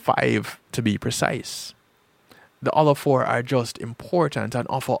of the 5 to be precise. The other 4 are just important and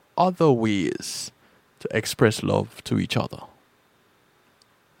offer other ways to express love to each other.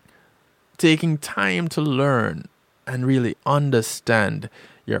 Taking time to learn and really understand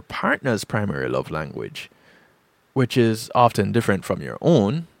your partner's primary love language, which is often different from your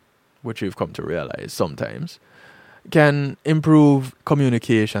own, which you've come to realize sometimes, can improve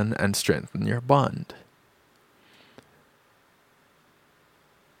communication and strengthen your bond.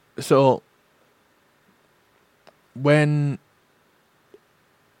 So, what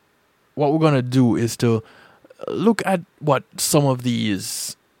we're going to do is to look at what some of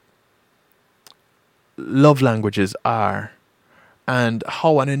these love languages are and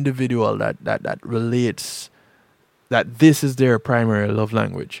how an individual that relates that this is their primary love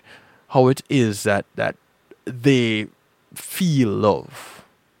language, how it is that they feel love.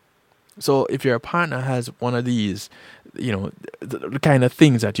 So if your partner has one of these, the kind of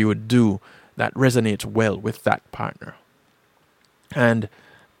things that you would do that resonates well with that partner. And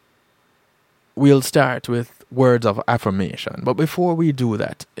we'll start with words of affirmation. But before we do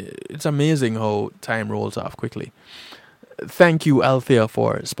that, it's amazing how time rolls off quickly. Thank you, Althea,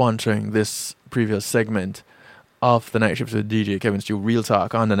 for sponsoring this previous segment of the Night Shift with DJ Kevin Stew, Real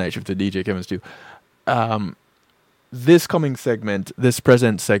Talk on the Night Shift with DJ Kevin Stew. This coming segment, this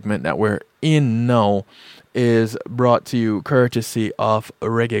present segment that we're in now, is brought to you courtesy of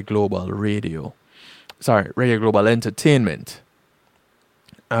Reggae Global Reggae Global Entertainment.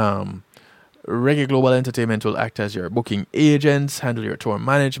 Reggae Global Entertainment will act as your booking agents, handle your tour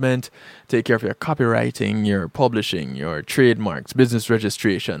management, take care of your copywriting, your publishing, your trademarks, business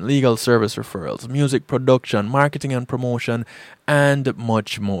registration, legal service referrals, music production, marketing and promotion, and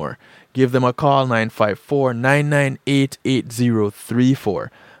much more. Give them a call, 954-998-8034.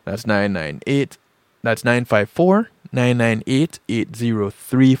 That's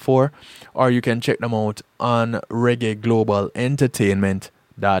 954-998-8034. Or you can check them out on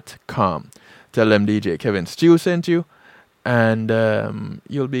reggaeglobalentertainment.com. Tell them DJ Kevin Stew sent you, and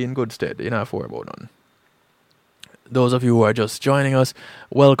you'll be in good stead. You don't have to worry about none. Those of you who are just joining us,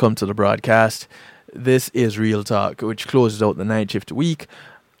 welcome to the broadcast. This is Real Talk, which closes out the night shift week.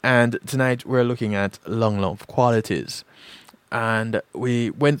 And tonight we're looking at long love qualities. And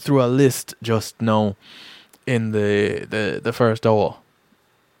we went through a list just now in the first hour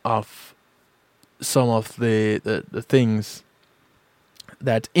of some of the things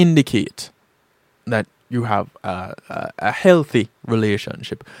that indicate that you have a healthy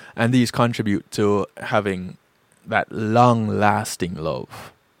relationship, and these contribute to having that long-lasting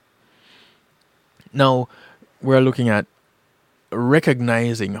love. Now, we're looking at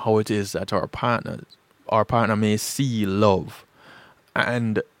recognizing how it is that our partner may see love,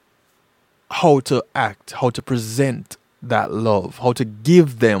 and how to act, how to present that love, how to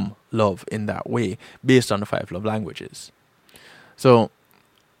give them love in that way based on the 5 love languages. So,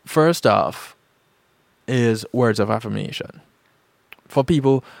 first off is words of affirmation. For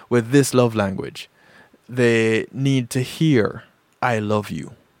people with this love language, they need to hear, I love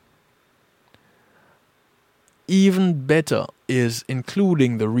you. Even better is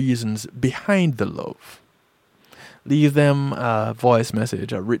including the reasons behind the love. Leave them a voice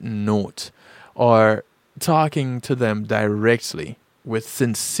message, a written note, or talking to them directly with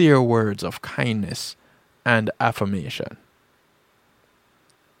sincere words of kindness and affirmation.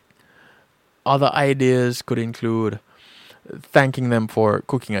 Other ideas could include thanking them for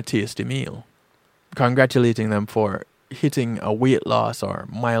cooking a tasty meal, congratulating them for hitting a weight loss or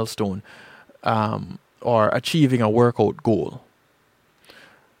milestone, or achieving a workout goal.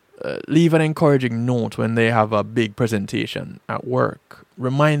 Leave an encouraging note when they have a big presentation at work.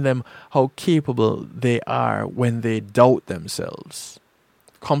 Remind them how capable they are when they doubt themselves.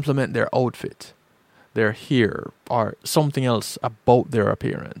 Compliment their outfit, their hair, or something else about their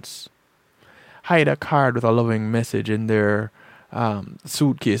appearance. Hide a card with a loving message in their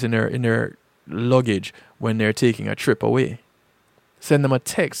suitcase, in their luggage when they're taking a trip away. Send them a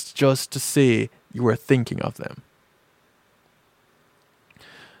text just to say you were thinking of them.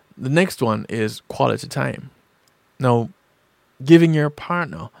 The next one is quality time. Now, giving your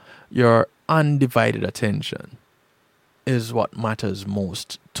partner your undivided attention is what matters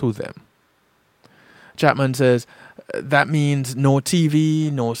most to them. Chapman says that means no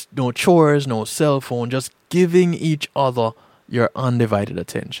TV, no chores, no cell phone, just giving each other your undivided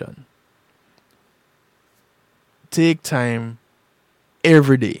attention. Take time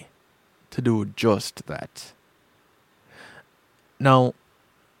every day to do just that. Now,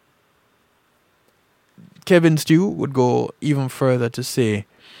 Kevin Stew would go even further to say,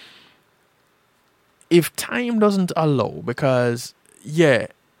 if time doesn't allow, because,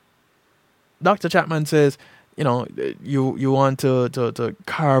 Dr. Chapman says, you want to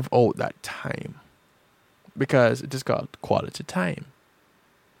carve out that time because it is called quality time.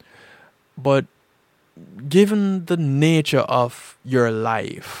 But given the nature of your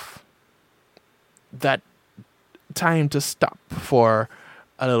life, that time to stop for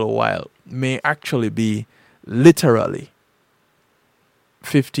a little while may actually be literally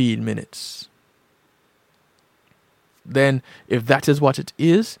 15 minutes. Then, if that is what it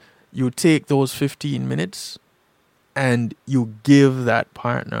is, you take those 15 minutes and you give that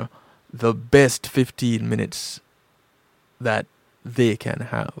partner the best 15 minutes that they can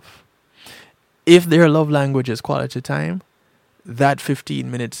have. If their love language is quality time, that 15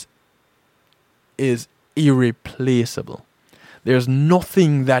 minutes is irreplaceable. There's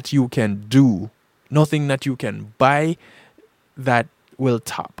nothing that you can do, nothing that you can buy that will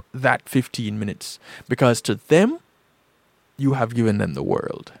top that 15 minutes. Because to them, you have given them the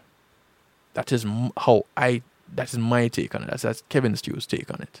world. That is my take on it. That's Kevin Stew's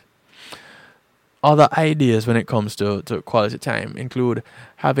take on it. Other ideas when it comes to quality time include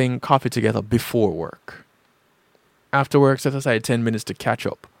having coffee together before work. After work, set aside 10 minutes to catch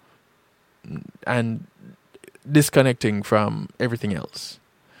up and disconnecting from everything else.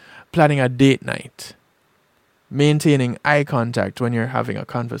 Planning a date night. Maintaining eye contact when you're having a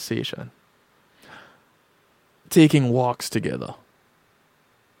conversation. Taking walks together.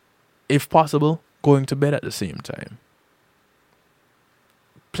 If possible, going to bed at the same time.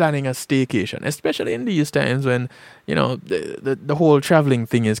 Planning a staycation, especially in these times when, the whole traveling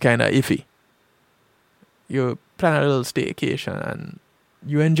thing is kind of iffy. You plan a little staycation and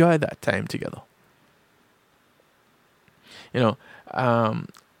you enjoy that time together. I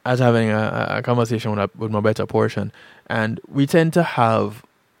was having a conversation with my better portion, and we tend to have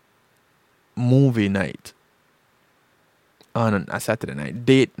movie night on a Saturday night,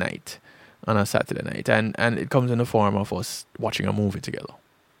 date night on a Saturday night, and it comes in the form of us watching a movie together.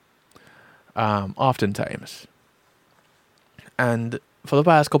 Oftentimes. And for the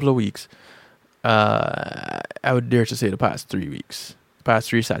past couple of weeks, I would dare to say the past 3 weeks, past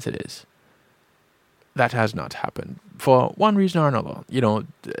 3 Saturdays. That has not happened for one reason or another.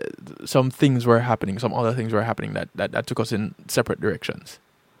 Some things were happening, some other things were happening that took us in separate directions.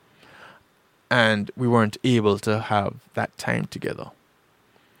 And we weren't able to have that time together.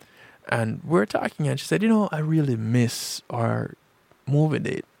 And we're talking, and she said, I really miss our movie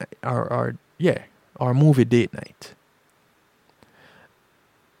date, our movie date night.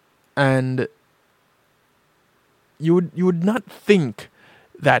 And you would not think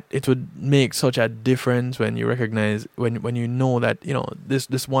that it would make such a difference when you recognize, when you know that,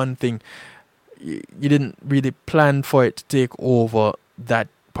 this one thing, you didn't really plan for it to take over that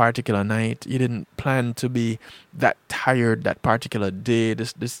particular night. You didn't plan to be that tired that particular day.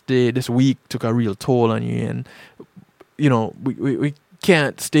 This week took a real toll on you, and we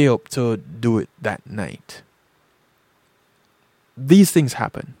can't stay up to do it that night. These things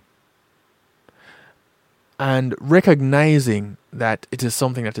happen. And recognizing that it is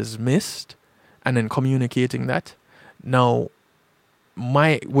something that is missed, and then communicating that. Now,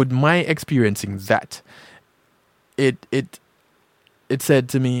 my experiencing that, it said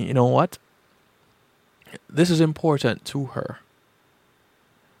to me, you know what? This is important to her.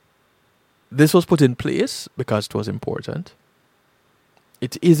 This was put in place because it was important.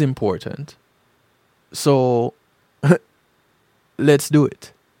 It is important. So let's do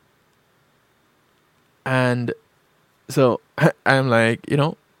it. And so I'm like,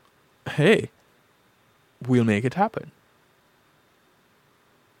 hey, we'll make it happen.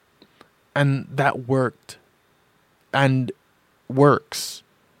 And that worked and works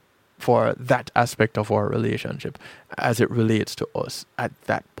for that aspect of our relationship as it relates to us at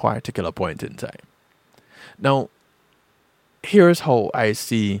that particular point in time. Now, here's how I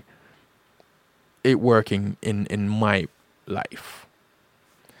see it working in my life.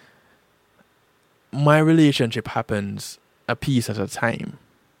 My relationship happens a piece at a time.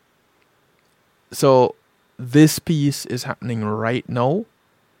 So this piece is happening right now.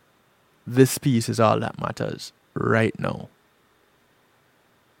 This piece is all that matters right now.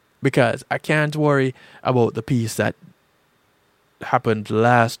 Because I can't worry about the piece that happened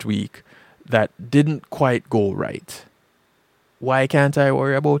last week that didn't quite go right. Why can't I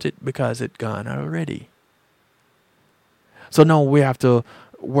worry about it? Because it gone already. So now we have to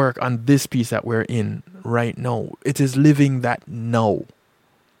work on this piece that we're in right now. It is living that now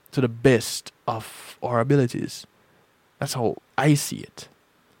to the best of our abilities. That's how I see it.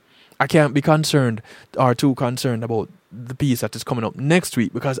 I can't be concerned or too concerned about the piece that is coming up next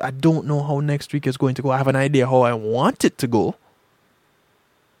week because I don't know how next week is going to go. I have an idea how I want it to go,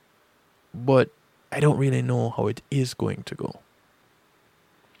 but I don't really know how it is going to go.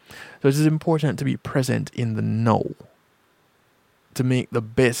 So it is important to be present in the now, to make the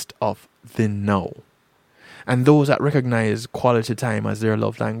best of the now. And those that recognize quality time as their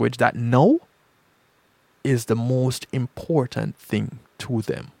love language, that now is the most important thing to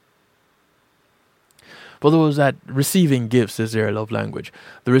them. For those that receiving gifts is their love language,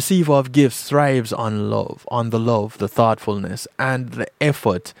 the receiver of gifts thrives on love, the thoughtfulness, and the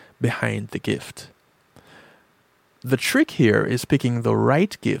effort behind the gift. The trick here is picking the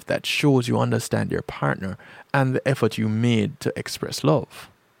right gift that shows you understand your partner and the effort you made to express love.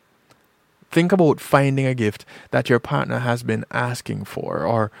 Think about finding a gift that your partner has been asking for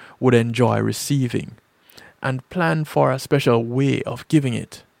or would enjoy receiving, and plan for a special way of giving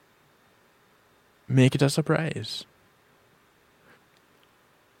it. Make it a surprise.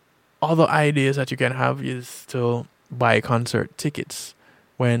 Other ideas that you can have is to buy concert tickets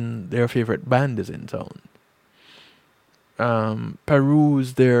when their favorite band is in town.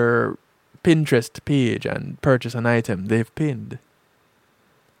 Peruse their Pinterest page and purchase an item they've pinned,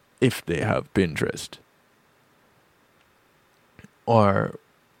 if they have Pinterest, or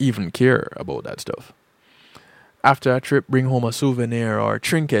even care about that stuff. After a trip, bring home a souvenir or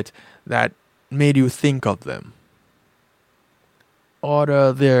trinket that made you think of them.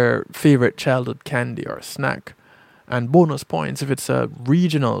 Order their favorite childhood candy or snack, and bonus points if it's a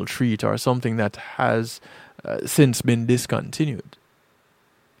regional treat or something that has since been discontinued.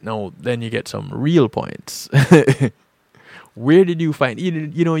 Now, then you get some real points. Where did you find,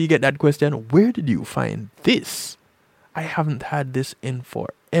 you get that question, where did you find this? I haven't had this in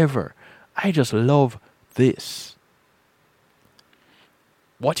forever. I just love this.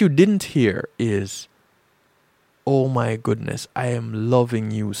 What you didn't hear is, oh my goodness, I am loving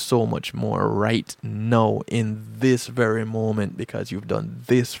you so much more right now in this very moment because you've done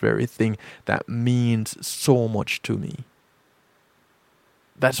this very thing that means so much to me.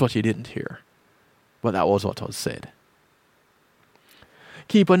 That's what you didn't hear, but that was what was said.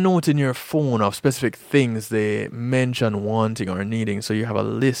 Keep a note in your phone of specific things they mention wanting or needing, so you have a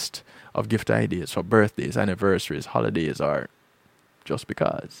list of gift ideas for birthdays, anniversaries, holidays, or just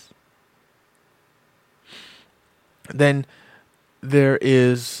because. Then there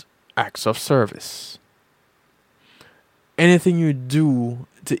is acts of service. Anything you do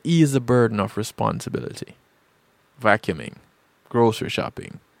to ease the burden of responsibility. Vacuuming, grocery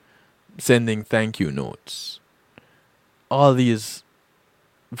shopping, sending thank you notes. All these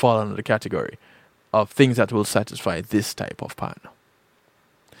fall under the category of things that will satisfy this type of partner.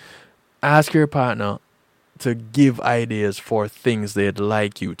 Ask your partner to give ideas for things they'd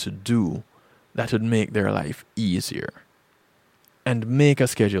like you to do that would make their life easier, and make a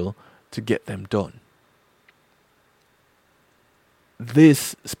schedule to get them done.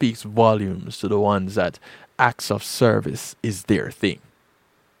 This speaks volumes to the ones that acts of service is their thing.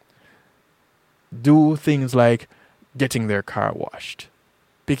 Do things like getting their car washed,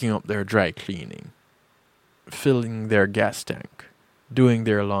 picking up their dry cleaning, filling their gas tank, doing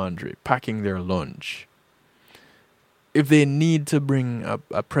their laundry, packing their lunch. If they need to bring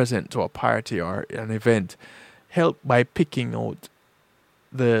a present to a party or an event, help by picking out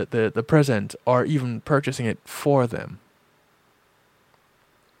the present or even purchasing it for them.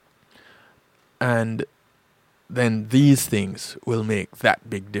 And then these things will make that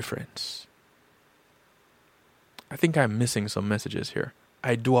big difference. I think I'm missing some messages here.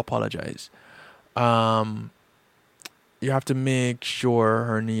 I do apologize. You have to make sure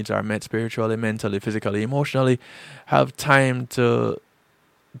her needs are met spiritually, mentally, physically, emotionally. Have time to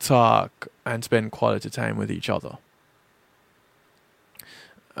talk and spend quality time with each other.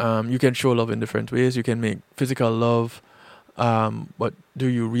 You can show love in different ways. You can make physical love, but do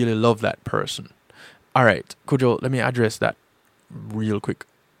you really love that person? All right, Kujo, let me address that real quick.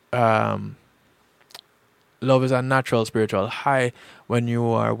 Love is a natural spiritual high when you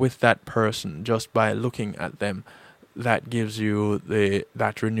are with that person. Just by looking at them, that gives you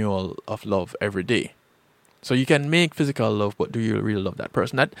that renewal of love every day. So you can make physical love, but do you really love that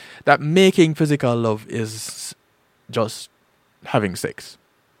person? That making physical love is just having sex.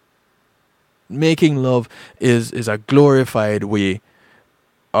 Making love is a glorified way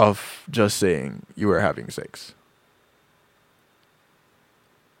of just saying you are having sex.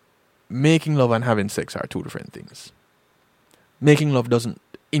 Making love and having sex are two different things. Making love doesn't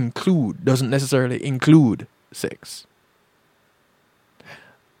necessarily include sex.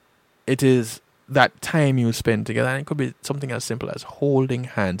 It is that time you spend together, and it could be something as simple as holding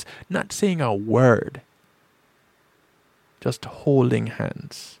hands, not saying a word, just holding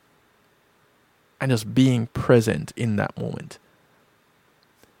hands and just being present in that moment.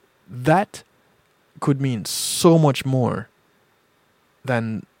 That could mean so much more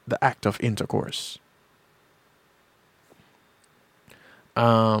than the act of intercourse.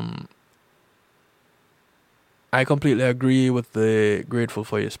 I completely agree with the grateful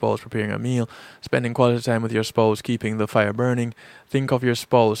for your spouse, preparing a meal, spending quality time with your spouse, keeping the fire burning. Think of your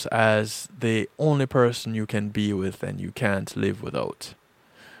spouse as the only person you can be with and you can't live without.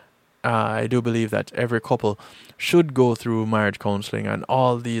 I do believe that every couple should go through marriage counseling, and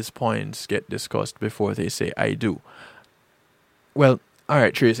all these points get discussed before they say I do. Well, all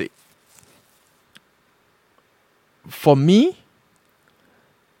right, Tracy. For me,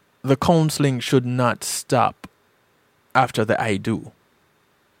 the counseling should not stop after the I do.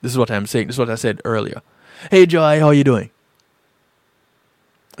 This is what I'm saying. This is what I said earlier. Hey, Joy, how you doing?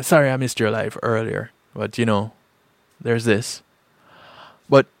 Sorry I missed your live earlier, but there's this.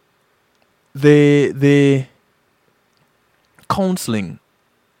 But the counseling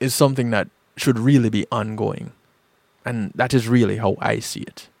is something that should really be ongoing. And that is really how I see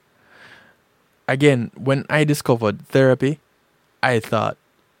it. Again, when I discovered therapy, I thought,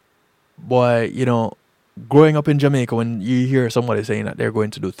 boy, growing up in Jamaica, when you hear somebody saying that they're going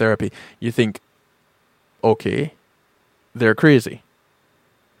to do therapy, you think, okay, they're crazy.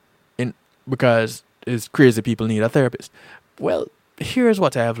 Because it's crazy people need a therapist. Well, here's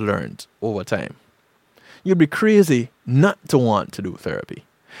what I have learned over time. You'd be crazy not to want to do therapy.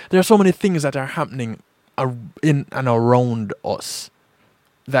 There are so many things that are happening in and around us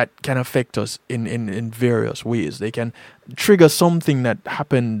that can affect us in various ways. They can trigger something that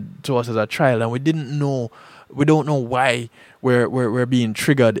happened to us as a child, and we don't know why we're being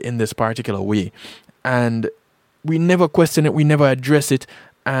triggered in this particular way. And we never question it, we never address it,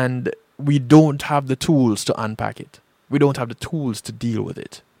 and we don't have the tools to unpack it. We don't have the tools to deal with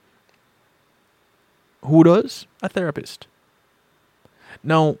it. Who does? A therapist.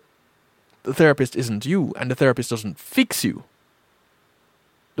 Now, the therapist isn't you, and the therapist doesn't fix you.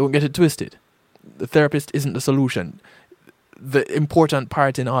 Don't get it twisted. The therapist isn't the solution. the important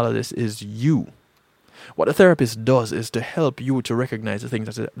part in all of this is you. What the therapist does is to help you to recognize the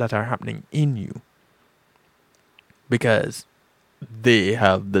things that are happening in you, because they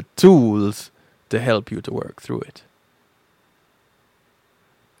have the tools to help you to work through it.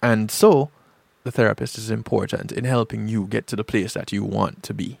 And so the therapist is important in helping you get to the place that you want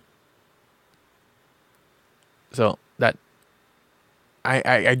to be. So that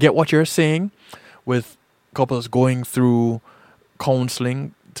I get what you're saying with couples going through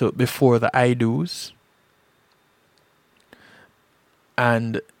counseling before the I do's.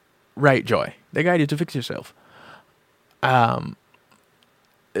 And right, Joy, they guide you to fix yourself.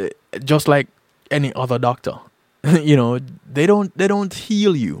 Just like any other doctor, they don't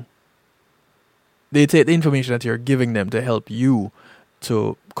heal you. They take the information that you're giving them to help you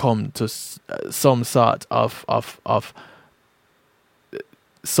to come to some sort of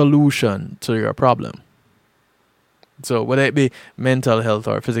solution to your problem. So whether it be mental health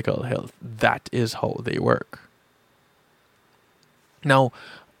or physical health, that is how they work. Now,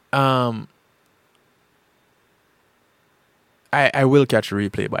 I will catch a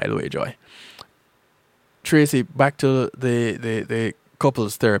replay, by the way, Joy. Tracy, back to the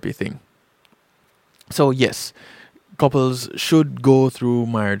couples therapy thing. So yes, couples should go through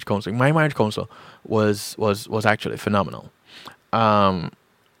marriage counseling. My marriage counselor was actually phenomenal.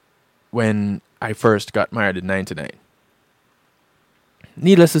 When I first got married in 1999.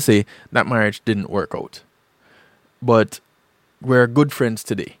 Needless to say, that marriage didn't work out. But we're good friends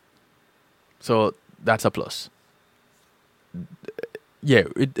today. So that's a plus. Yeah,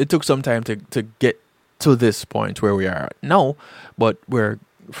 it took some time to get to this point where we are now, but we're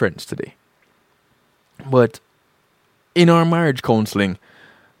friends today. But in our marriage counseling,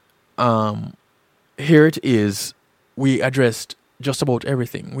 here it is, we addressed just about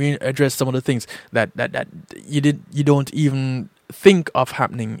everything. We addressed some of the things that you don't even think of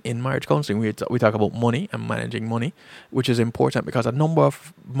happening in marriage counseling. We talk about money and managing money, which is important because a number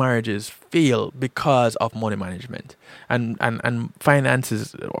of marriages fail because of money management, and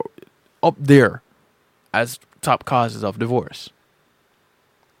finances up there as top causes of divorce.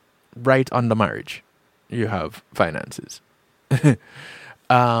 Right under marriage, you have finances.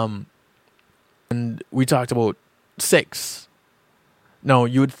 And we talked about sex. Now,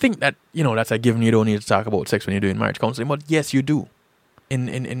 you would think that, that's a given. You don't need to talk about sex when you're doing marriage counseling. But yes, you do.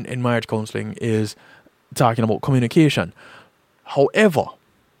 In marriage counseling is talking about communication. However,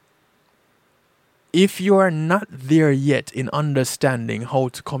 if you are not there yet in understanding how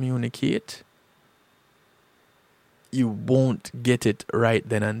to communicate, you won't get it right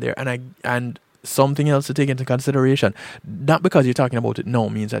then and there. And something else to take into consideration, not because you're talking about it now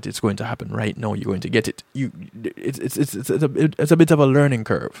means that it's going to happen right now, you're going to get it. It's a bit of a learning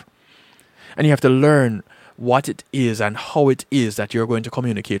curve, and you have to learn what it is and how it is that you're going to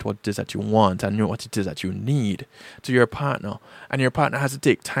communicate what it is that you want and what it is that you need to your partner, and your partner has to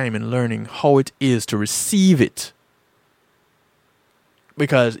take time in learning how it is to receive it,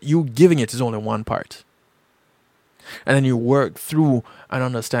 because you giving it is only one part. And then you work through an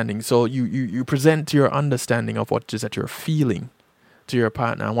understanding. So you present your understanding of what it is that you're feeling to your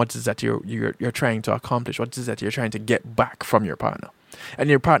partner, and what it is that you're trying to accomplish, what it is that you're trying to get back from your partner. And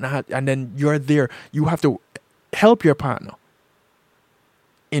your partner and then you're there. You have to help your partner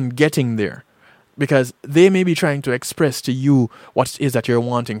in getting there, because they may be trying to express to you what it is that you're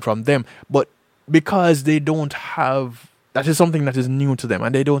wanting from them, but because they don't have, that is something that is new to them,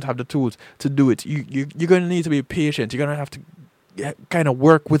 and they don't have the tools to do it. You're going to need to be patient. You're going to have to kind of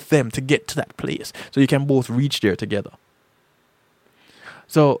work with them to get to that place so you can both reach there together.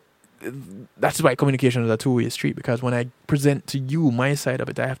 So that's why communication is a two-way street, because when I present to you my side of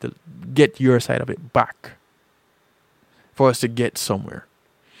it, I have to get your side of it back for us to get somewhere.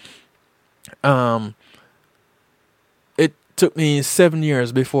 It took me 7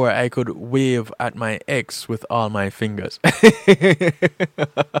 years before I could wave at my ex with all my fingers.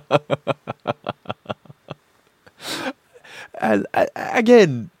 And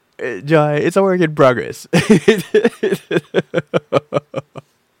again, Joy, it's a work in progress.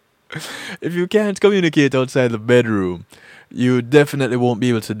 If you can't communicate outside the bedroom, you definitely won't be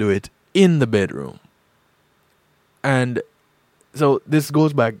able to do it in the bedroom. And so this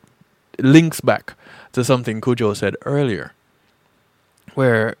links back to something Cujo said earlier,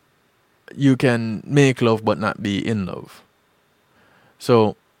 where you can make love but not be in love.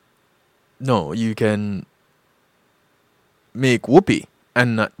 So, no, you can make whoopee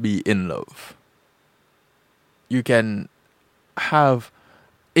and not be in love. You can have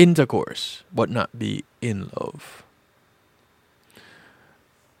intercourse but not be in love.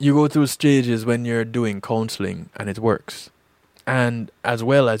 You go through stages when you're doing counseling and it works. And as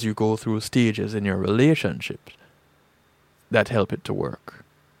well as you go through stages in your relationships that help it to work.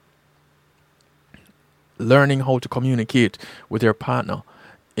 Learning how to communicate with your partner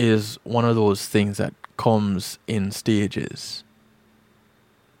is one of those things that comes in stages.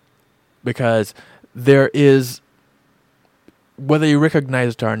 Because there is, whether you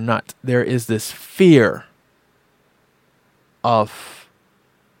recognize it or not, there is this fear of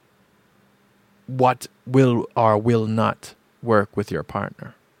what will or will not work with your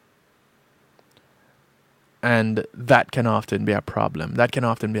partner. And that can often be a problem. That can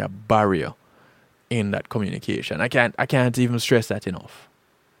often be a barrier in that communication. I can't even stress that enough.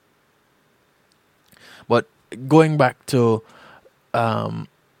 But going back to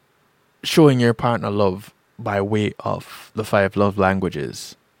showing your partner love by way of the 5 love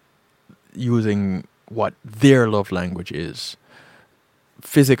languages, using what their love language is.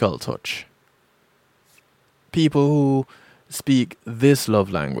 Physical touch. People who speak this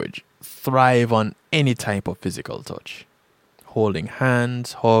love language thrive on any type of physical touch. Holding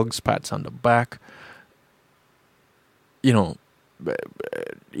hands, hugs, pats on the back. You know,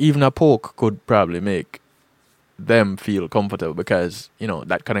 even a poke could probably make them feel comfortable because, you know,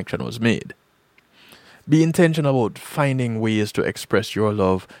 that connection was made. Be intentional about finding ways to express your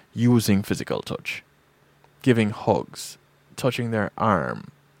love using physical touch. Giving hugs, touching their arm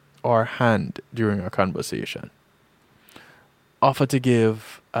or hand during a conversation. Offer to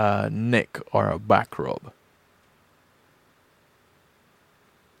give a neck or a back rub.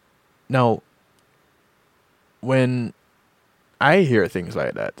 Now, when I hear things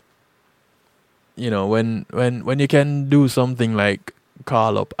like that, you know, when you can do something like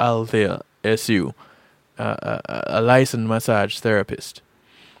call up Althea SU, a licensed massage therapist,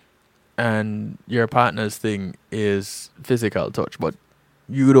 and your partner's thing is physical touch, but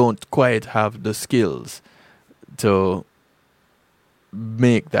you don't quite have the skills to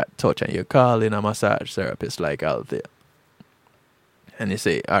make that touch, and you call in a massage therapist like Althea, and you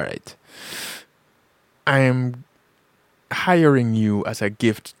say, all right, I'm hiring you as a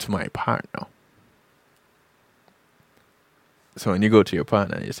gift to my partner. So when you go to your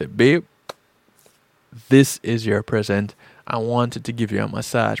partner and you say, babe, this is your present. I wanted to give you a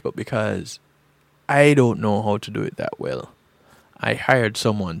massage, but because I don't know how to do it that well, I hired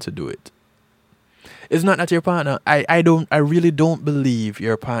someone to do it. It's not that your partner, I really don't believe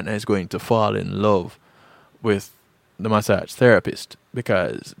your partner is going to fall in love with the massage therapist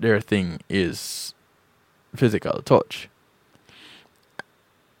because their thing is physical touch.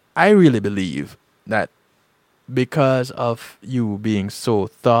 I really believe that because of you being so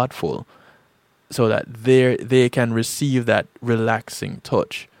thoughtful, so that they can receive that relaxing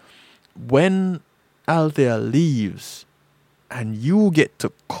touch. When Althea leaves and you get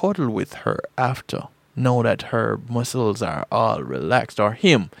to cuddle with her after, know that her muscles are all relaxed, or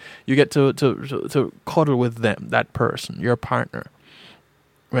him, you get to cuddle with them, that person, your partner.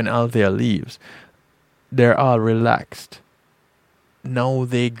 When Althea leaves, they're all relaxed. Now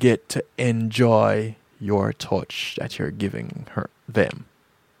they get to enjoy your touch that you're giving them.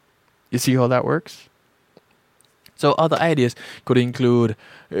 You see how that works? So other ideas could include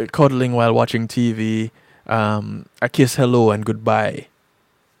cuddling while watching TV, a kiss hello and goodbye,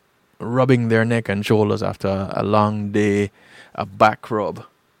 rubbing their neck and shoulders after a long day, a back rub,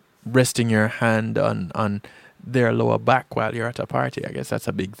 resting your hand on their lower back while you're at a party. I guess that's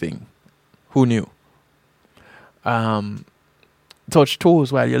a big thing. Who knew? Touch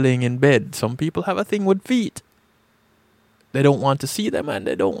toes while you're laying in bed. Some people have a thing with feet. They don't want to see them and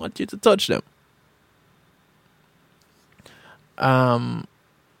they don't want you to touch them.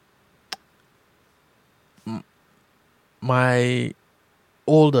 My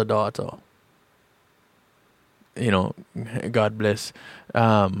older daughter, you know, God bless,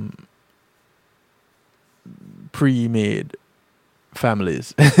 pre-made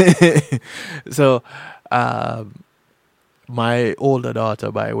families. So, my older daughter,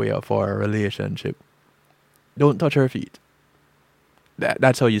 by way of our relationship, don't touch her feet.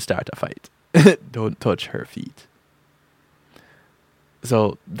 That's how you start a fight. Don't touch her feet.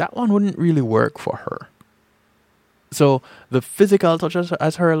 So that one wouldn't really work for her. So the physical touch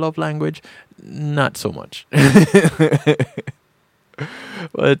as her love language, not so much.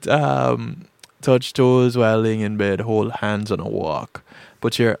 But touch toes while laying in bed, hold hands on a walk,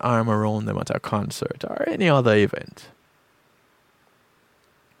 put your arm around them at a concert or any other event.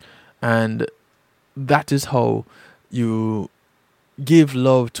 And that is how you give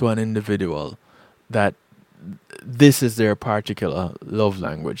love to an individual, that this is their particular love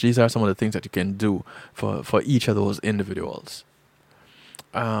language. These are some of the things that you can do for each of those individuals.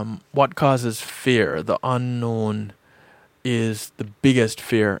 What causes fear? The unknown is the biggest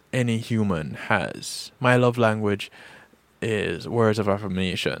fear any human has. My love language is words of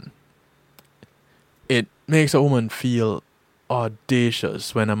affirmation. It makes a woman feel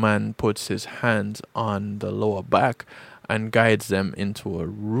audacious when a man puts his hands on the lower back and guides them into a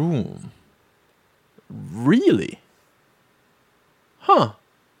room. Really? Huh.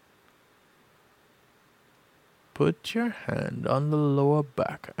 Put your hand on the lower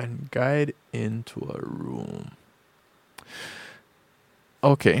back and guide into a room.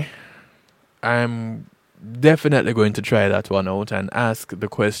 Okay. I'm definitely going to try that one out and ask the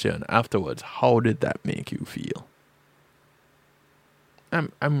question afterwards. How did that make you feel?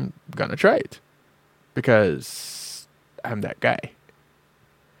 I'm gonna try it because I'm that guy.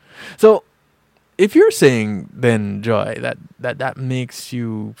 So if you're saying then, Joy, that makes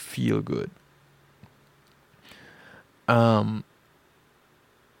you feel good. Oh,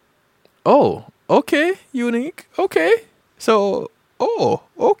 okay, Unique. Okay. So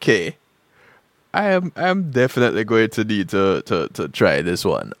okay. I'm definitely going to need to try this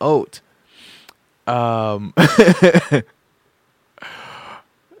one out.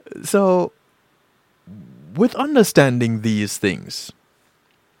 So with understanding these things,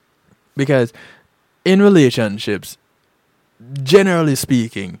 because in relationships, generally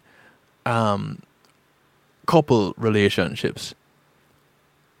speaking, couple relationships,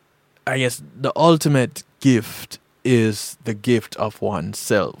 I guess the ultimate gift is the gift of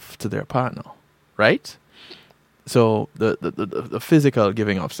oneself to their partner, right? So the physical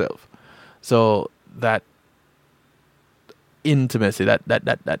giving of self. So that intimacy,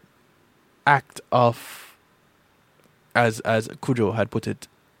 that act of, as Kujo had put it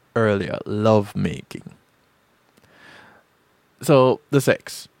earlier, love making. So the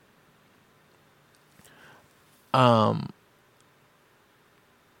sex.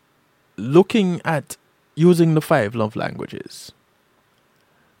 Looking at using the 5 love languages,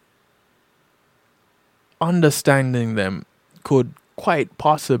 understanding them could quite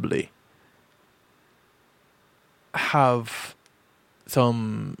possibly have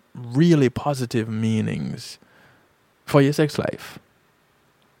some really positive meanings for your sex life.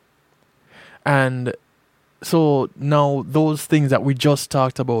 And so now those things that we just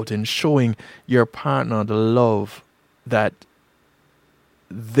talked about in showing your partner the love that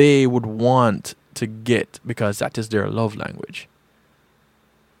they would want to get because that is their love language.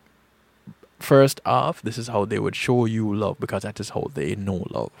 First off, this is how they would show you love because that is how they know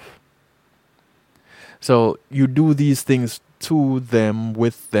love. So you do these things to them,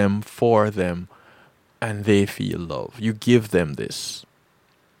 with them, for them, and they feel love. You give them this.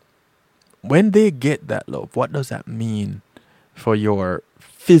 When they get that love, what does that mean for your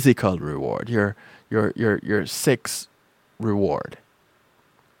physical reward, your sex reward?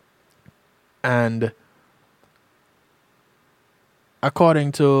 And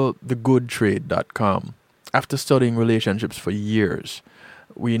according to thegoodtrade.com, after studying relationships for years,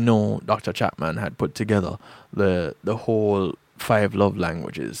 we know Dr. Chapman had put together the whole 5 love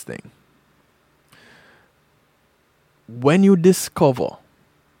languages thing. When you discover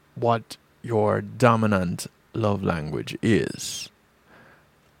what your dominant love language is,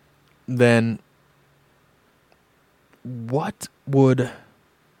 then what would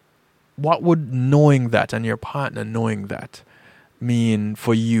knowing that and your partner knowing that mean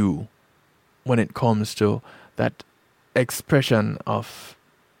for you when it comes to that expression of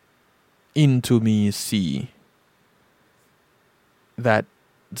intimacy, that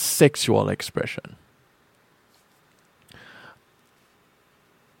sexual expression?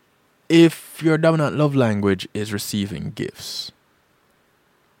 If your dominant love language is receiving gifts,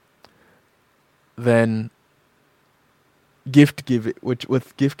 then gift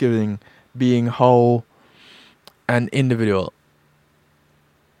giving being how an individual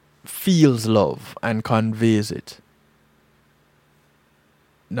feels love and conveys it.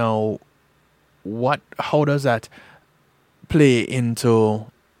 Now, how does that play into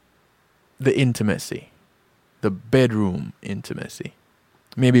the intimacy, the bedroom intimacy?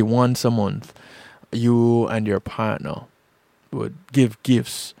 Maybe once a month, you and your partner would give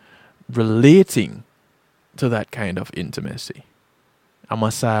gifts relating to that kind of intimacy. A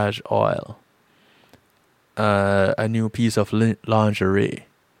massage oil, a new piece of lingerie,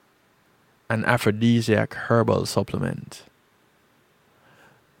 an aphrodisiac herbal supplement.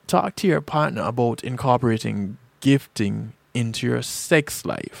 Talk to your partner about incorporating gifting into your sex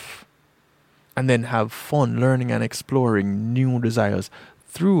life, and then have fun learning and exploring new desires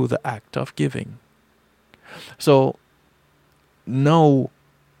through the act of giving. So now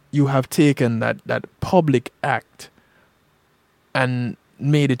you have taken that public act and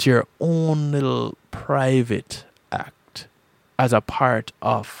made it your own little private act as a part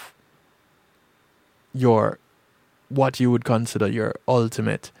of your what you would consider your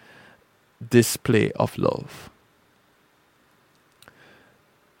ultimate display of love.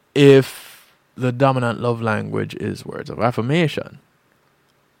 If the dominant love language is words of affirmation,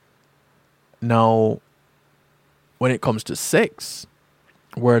 now when it comes to sex,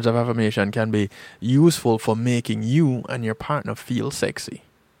 words of affirmation can be useful for making you and your partner feel sexy,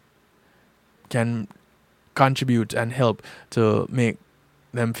 can contribute and help to make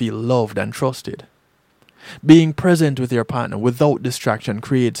them feel loved and trusted. Being present with your partner without distraction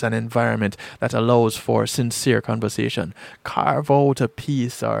creates an environment that allows for sincere conversation. Carve out a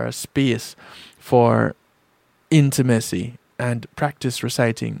piece or a space for intimacy and practice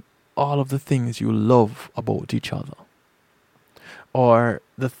reciting all of the things you love about each other, or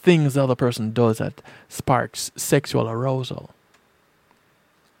the things the other person does that sparks sexual arousal.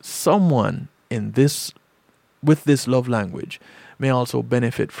 Someone with this love language may also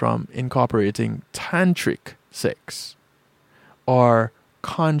benefit from incorporating tantric sex or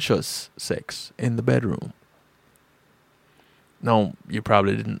conscious sex in the bedroom. Now, you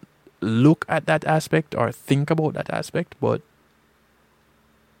probably didn't look at that aspect or think about that aspect, but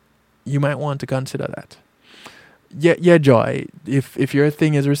you might want to consider that. Yeah, Joy, if your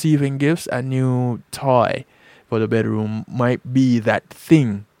thing is receiving gifts, a new toy for the bedroom might be that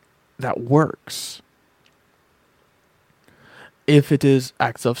thing that works. If it is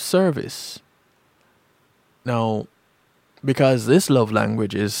acts of service. Now, because this love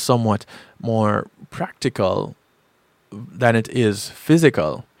language is somewhat more practical than it is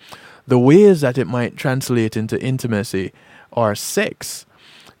physical, the ways that it might translate into intimacy or sex,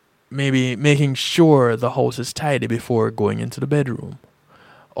 maybe making sure the house is tidy before going into the bedroom,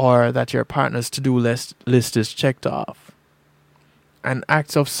 or that your partner's to-do list is checked off. An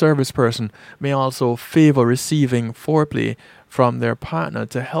acts of service person may also favor receiving foreplay from their partner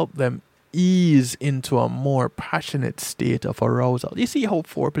to help them ease into a more passionate state of arousal. You see how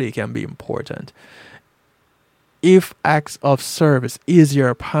foreplay can be important. If acts of service is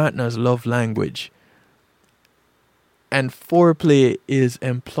your partner's love language and foreplay is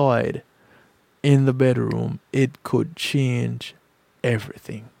employed in the bedroom, it could change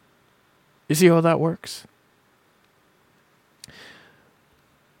everything. You see how that works?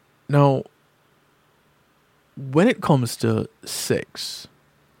 Now, when it comes to sex,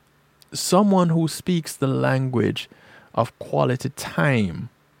 someone who speaks the language of quality time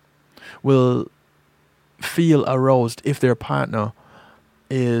will feel aroused if their partner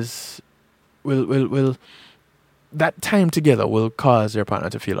will that time together will cause their partner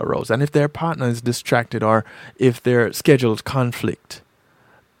to feel aroused. And if their partner is distracted or if their schedules conflict,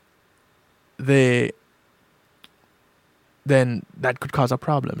 then that could cause a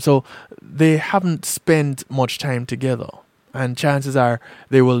problem. So they haven't spent much time together, and chances are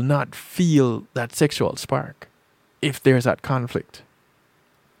they will not feel that sexual spark if there's that conflict.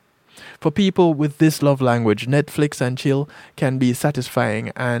 For people with this love language, Netflix and chill can be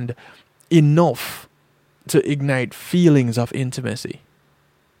satisfying and enough to ignite feelings of intimacy.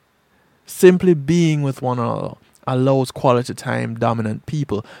 Simply being with one another allows quality time dominant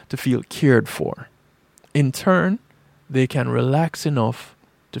people to feel cared for. In turn, they can relax enough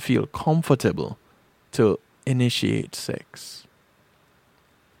to feel comfortable to initiate sex.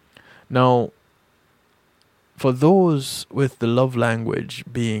 Now, for those with the love language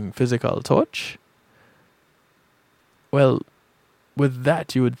being physical touch, well, with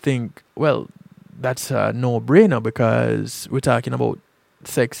that you would think, well, that's a no-brainer because we're talking about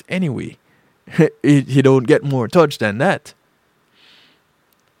sex anyway. You don't get more touch than that.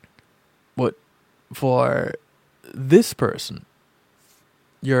 But for this person,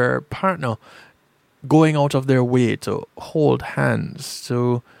 your partner going out of their way to hold hands,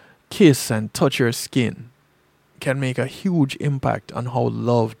 to kiss and touch your skin, can make a huge impact on how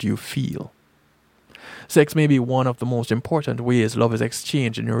loved you feel. Sex may be one of the most important ways love is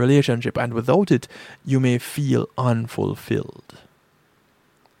exchanged in your relationship, and without it, you may feel unfulfilled.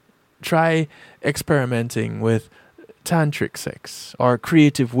 Try experimenting with tantric sex or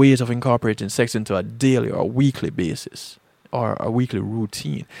creative ways of incorporating sex into a daily or weekly basis or a weekly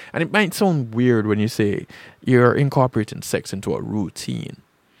routine. And it might sound weird when you say you're incorporating sex into a routine,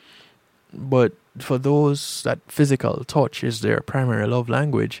 but for those that physical touch is their primary love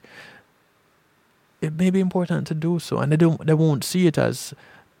language, it may be important to do so, and they won't see it as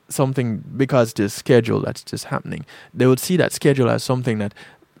something because this schedule that's just happening. They would see that schedule as something that,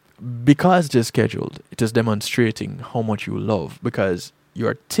 because it is scheduled, it is demonstrating how much you love, because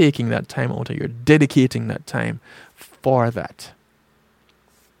you're taking that time out, or you're dedicating that time for that.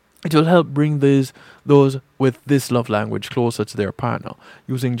 It will help bring those with this love language closer to their partner,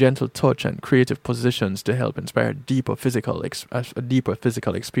 using gentle touch and creative positions to help inspire a deeper physical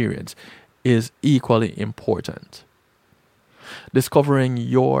experience is equally important. Discovering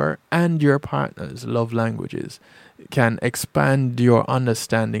your and your partner's love languages can expand your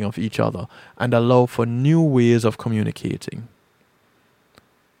understanding of each other and allow for new ways of communicating.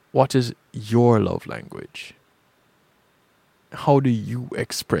 What is your love language? How do you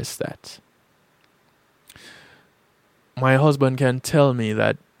express that? My husband can tell me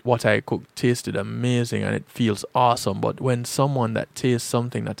that what I cooked tasted amazing and it feels awesome, but when someone that tastes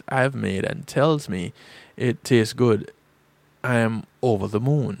something that I've made and tells me it tastes good, I am over the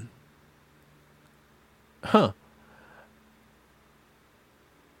moon. If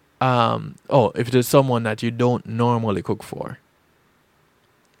it is someone that you don't normally cook for,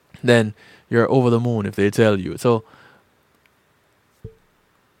 then you're over the moon if they tell you. So,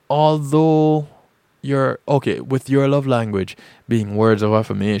 although you're okay with your love language being words of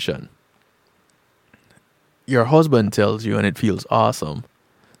affirmation, your husband tells you and it feels awesome,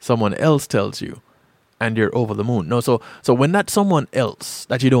 someone else tells you and you're over the moon. No, so when that someone else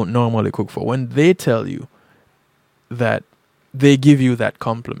that you don't normally cook for, when they tell you that they give you that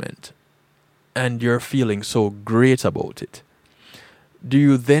compliment and you're feeling so great about it, do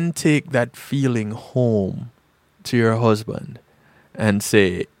you then take that feeling home to your husband and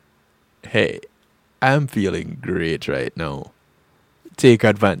say, hey, I'm feeling great right now. Take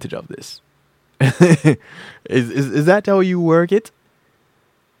advantage of this. Is that how you work it?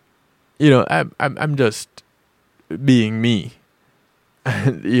 You know, I'm just being me.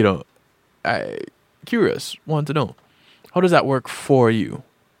 And you know, want to know, how does that work for you?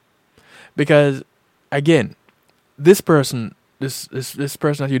 Because again, this person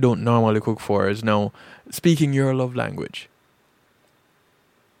that you don't normally cook for is now speaking your love language.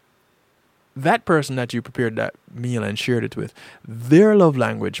 That person that you prepared that meal and shared it with, their love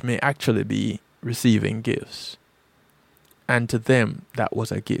language may actually be receiving gifts. And to them, that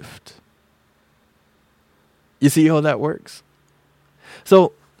was a gift. You see how that works?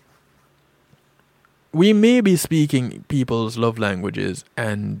 So, we may be speaking people's love languages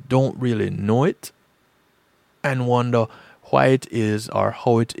and don't really know it and wonder why it is or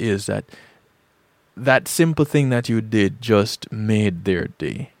how it is that that simple thing that you did just made their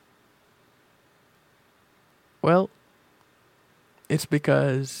day. Well, it's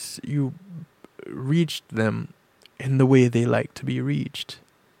because you reached them in the way they like to be reached.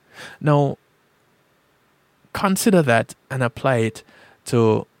 Now, consider that and apply it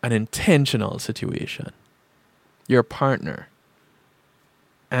to an intentional situation. Your partner.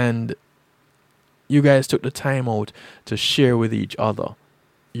 And you guys took the time out to share with each other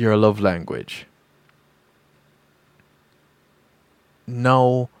your love language.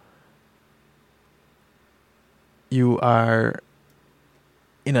 Now, you are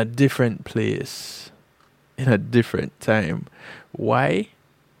in a different place, in a different time. Why?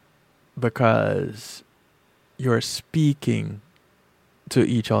 Because you're speaking to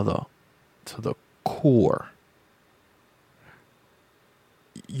each other to the core.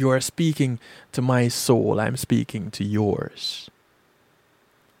 You're speaking to my soul, I'm speaking to yours.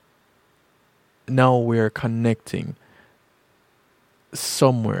 Now we're connecting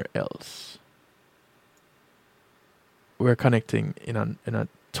somewhere else. We're connecting in a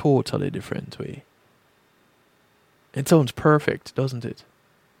totally different way. It sounds perfect, doesn't it?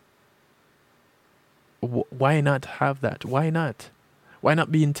 Why not have that? Why not? Why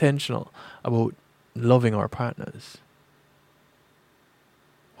not be intentional about loving our partners?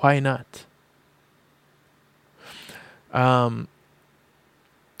 Why not?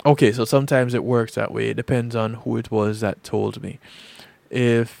 Okay, so sometimes it works that way. It depends on who it was that told me.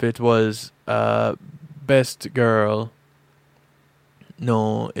 If it was best girl,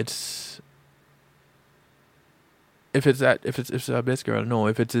 no, it's if it's a best girl, no.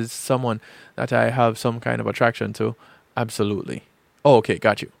 If it is someone that I have some kind of attraction to, absolutely. Oh, okay,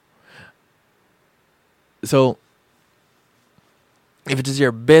 got you. So if it is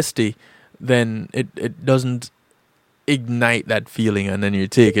your bestie, then it doesn't ignite that feeling, and then you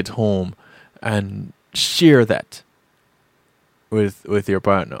take it home and share that with your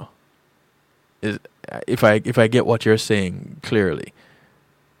partner. If I get what you're saying clearly,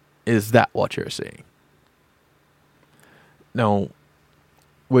 is that what you're saying? Now,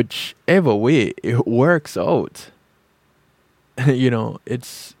 whichever way it works out, you know,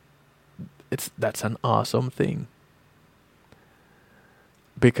 it's that's an awesome thing.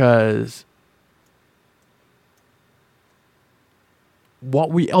 Because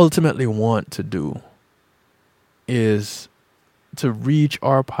what we ultimately want to do is to reach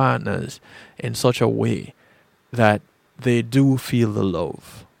our partners in such a way that they do feel the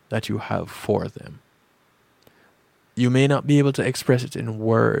love that you have for them. You may not be able to express it in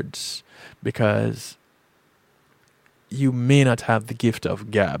words because you may not have the gift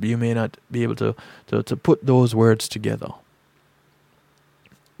of gab. You may not be able to put those words together.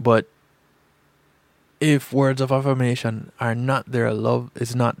 But if words of affirmation are not their love,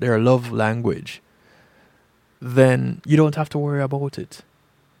 is not their love language, then you don't have to worry about it.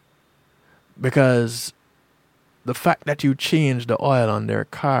 Because the fact that you changed the oil on their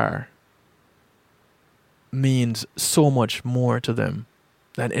car means so much more to them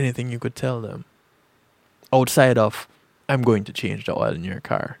than anything you could tell them. Outside of, I'm going to change the oil in your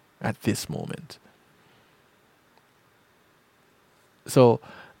car at this moment. So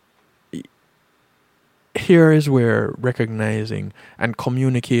here is where recognizing and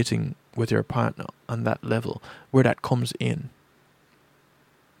communicating with your partner on that level, where that comes in.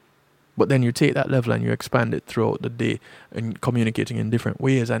 But then you take that level and you expand it throughout the day and communicating in different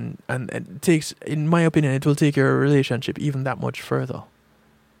ways. And it takes, in my opinion, it will take your relationship even that much further.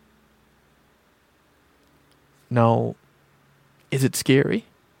 Now, is it scary?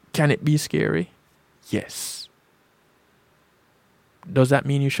 Can it be scary? Yes. Does that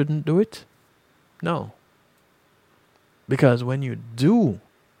mean you shouldn't do it? No. Because when you do,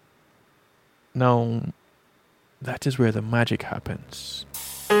 now that is where the magic happens.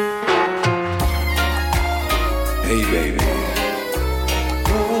 Hey baby,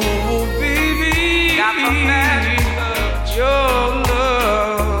 oh baby, got the magic of your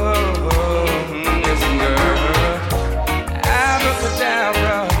love. Listen girl,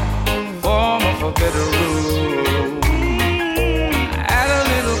 abracadabra, form of a better rule. Add a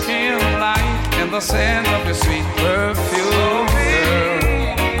little candlelight and the scent of your sweet perfume, girl.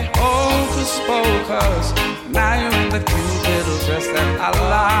 Hocus pocus, now you're in the cute little dress that I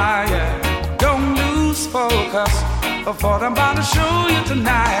like. Focus of what I'm about to show you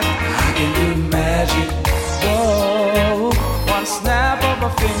tonight. I can do magic. Whoa, one snap of a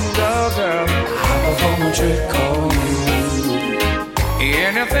finger, girl. I perform a trick on you.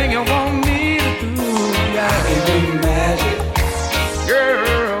 Anything you want me to do, I can do magic.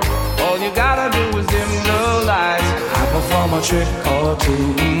 Girl, all you gotta do is dim the lights. I perform a trick or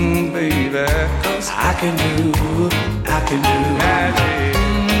two, baby. Cause I can do magic.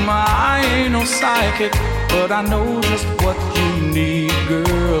 I ain't no psychic, but I know just what you need,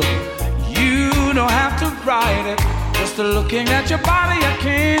 girl. You don't have to write it, just looking at your body I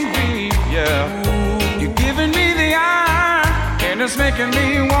can't breathe, yeah. Ooh, you're giving me the eye, and it's making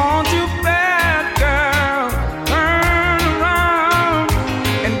me want you bad, girl. Turn around,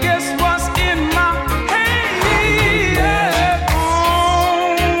 and guess what's in my hand? Yeah.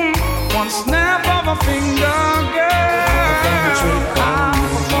 One snap of a finger, girl.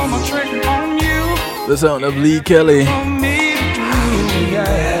 The sound of Lee Kelly.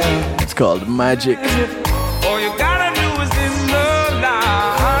 It's called Magic. All you gotta do is in the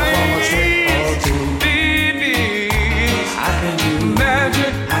light. Baby, I can do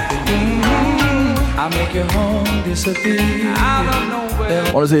magic. I make your home disappear. I don't know where.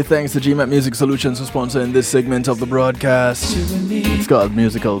 I want to say thanks to GMAT Music Solutions for sponsoring this segment of the broadcast. It's called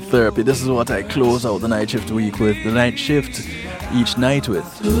Musical Therapy. This is what I close out the night shift week with. The night shift each night with.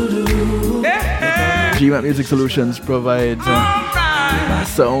 GMAT Music Solutions provides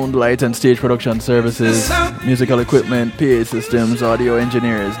sound, light and stage production services, musical equipment, PA systems, audio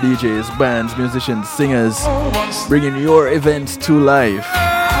engineers, DJs, bands, musicians, singers, bringing your events to life.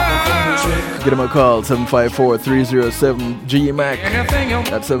 Give them a call, 754-307-GMAC.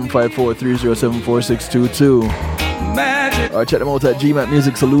 That's 754-307-4622. Or check them out at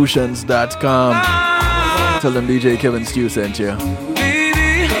gmatmusicsolutions.com. Tell them DJ Kevin Stew sent you.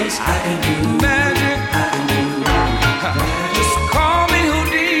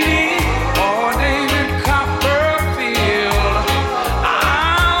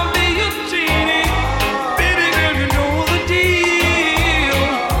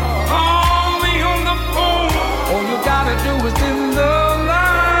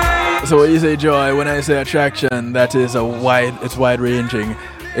 So what you say, Joy, when I say attraction, that is it's wide ranging.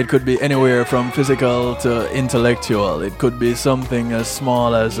 It could be anywhere from physical to intellectual. It could be something as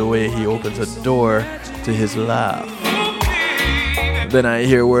small as the way he opens a door to his laugh. Then I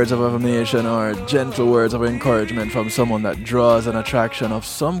hear words of affirmation or gentle words of encouragement from someone that draws an attraction of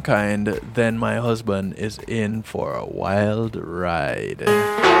some kind. Then my husband is in for a wild ride.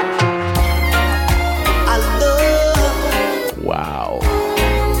 Wow.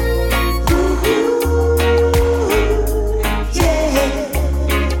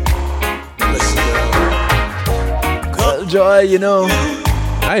 Joy, you know,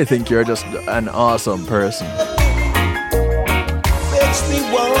 I think you're just an awesome person. Makes me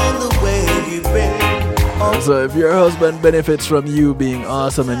wonder where you've been. So if your husband benefits from you being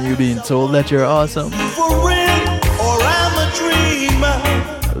awesome and you being told that you're awesome, For real, or I'm a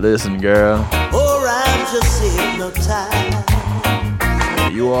dreamer, listen, girl, or I'm just hypnotized.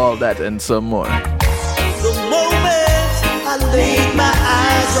 you all that and some more. The moment I laid my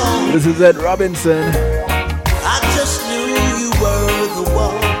eyes on This is Ed Robinson. I just knew you were the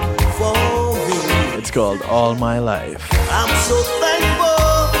one for me. It's called All My Life. I'm so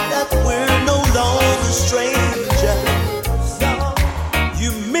thankful that we're no longer strangers.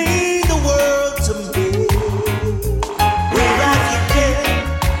 You mean the world to me. Where have you been,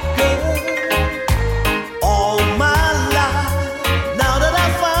 girl? All my life. Now that I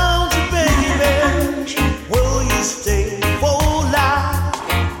found you, baby, will you stay for life?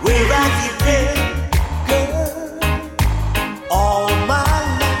 Where have you been, girl? All my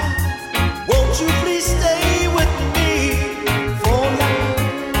life. Won't you please stay with me for life?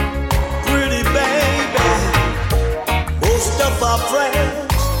 Pretty baby. Most of our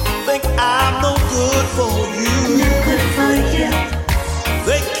friends think I'm no good for you.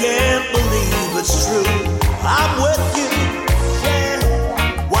 They can't believe it's true. I'm with you.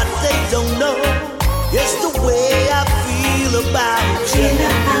 Yeah. What they don't know is the way I feel about you.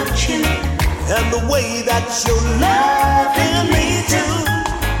 And the way that you're loving me too.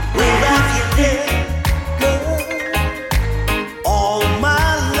 Where have you been, girl? All my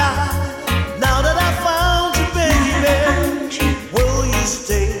life. Now that I found you, baby, will you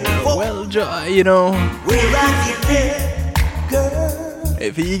stay for? Well, Joy, you know, Where have you been, girl?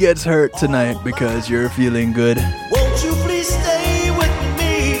 if he gets hurt tonight because you're feeling good, Won't you please stay with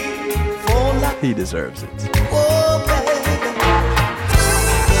me for life? he deserves it. Oh, baby.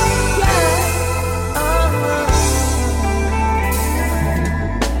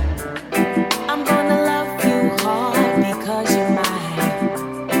 I'm gonna love you hard because you're mine.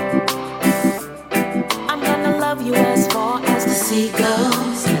 I'm gonna love you as far as the sea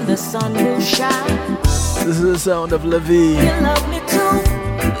goes and the sun will shine. This is the sound of Levi. You love me too,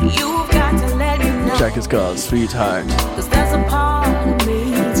 but you've got to let me know. Track is called Sweetheart. Cause there's a part of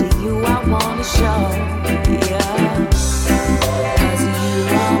me to you I wanna show. Yeah. Cause you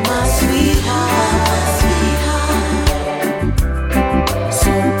are my sweetheart,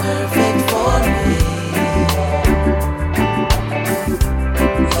 so perfect for me.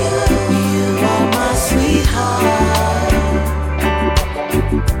 You are my sweetheart,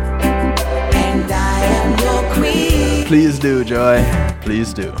 and I am your queen. Please do, Joy.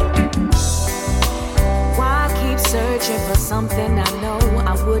 Please do. Why keep searching for something I know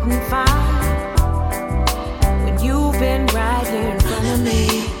I wouldn't find when you've been right here in front of me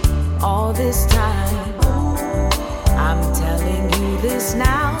all this time? I'm telling you this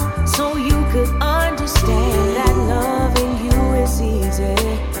now so you could understand that loving you is easy.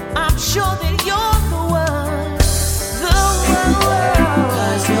 I'm sure that you're the one,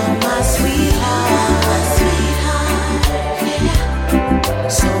 cause you're my sweetheart,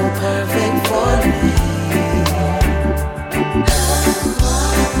 so perfect for me.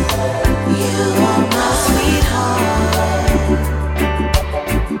 You are my sweetheart,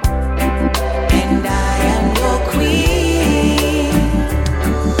 and I am your queen.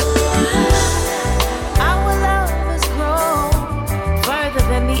 Our love has grown further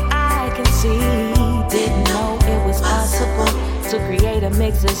than the eye can see. Didn't know it was possible to create a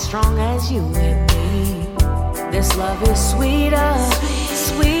mix as strong as you and me. This love is sweeter,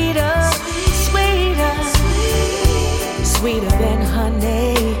 sweeter, sweeter, sweeter than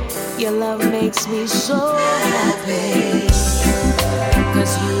honey. Your love makes me so happy.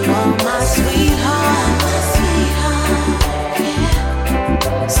 Cause you are my sweetheart,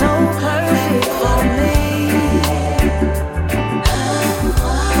 so perfect for me.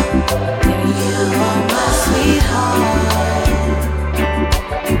 Yeah, you are my sweetheart,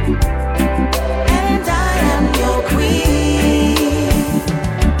 and I am your queen.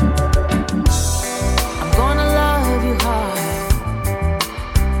 I'm gonna love you hard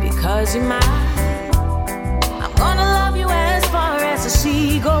because you're mine. I'm gonna love you as far as the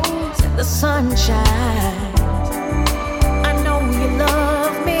sea goes and the sun shines. I know you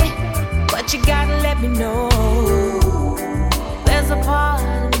love me,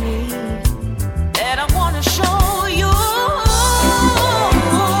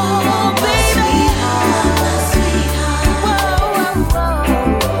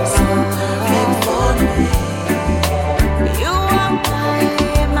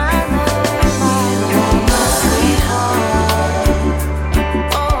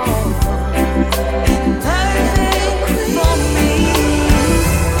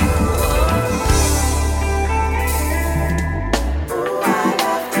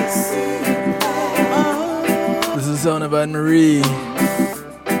 Anne Marie.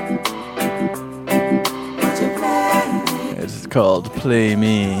 It's called Play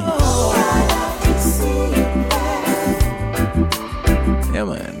Me. Yeah,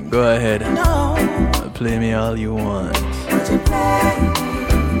 man, go ahead. Play me all you want.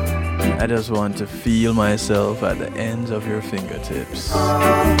 I just want to feel myself at the ends of your fingertips.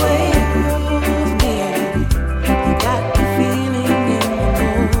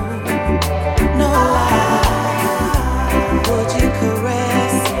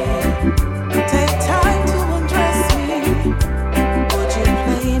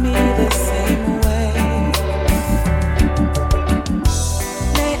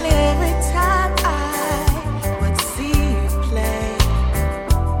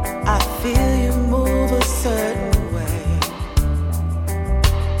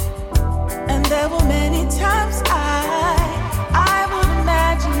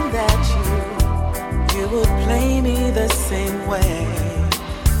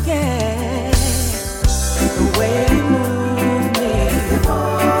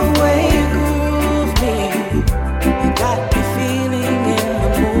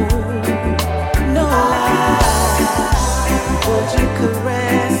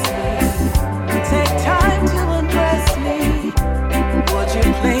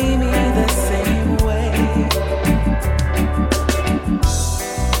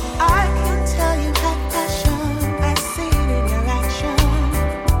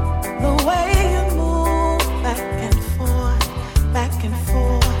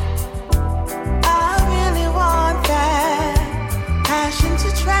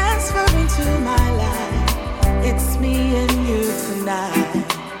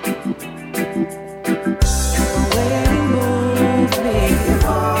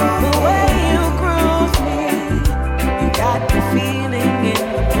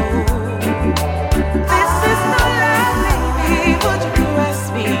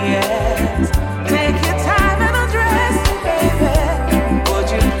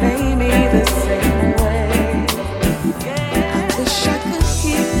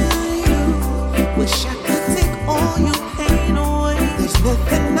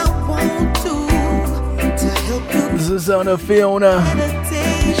 Sound of Fiona.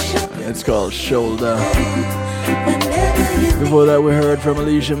 It's called Shoulder. Before that we heard from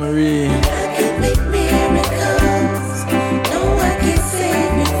Alicia Marie.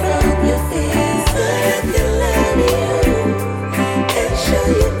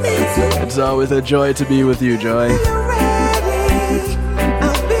 It's always a joy to be with you, Joy.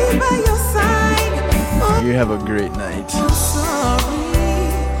 You have a great night.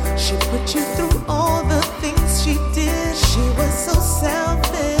 She put you through all the things she did. She was so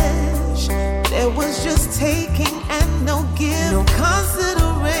selfish. There was just taking and no give, no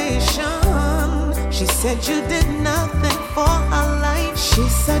consideration. She said you did nothing for her life.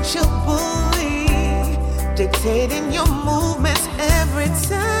 She's such a bully, dictating your movements every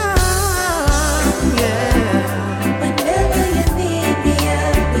time. Yeah. Whenever you need me,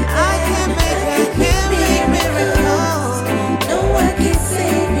 I can make miracles. No one can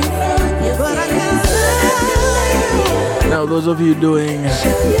save you from your but I can. Now, those of you doing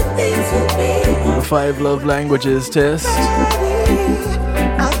the 5 love languages test,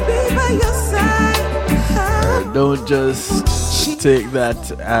 don't just take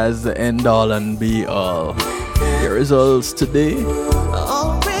that as the end all and be all. Your results today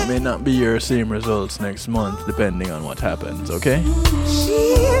may not be your same results next month, depending on what happens, okay?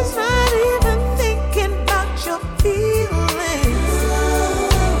 She's not even thinking about your feelings.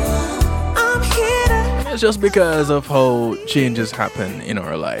 I'm here to. It's just because of how changes happen in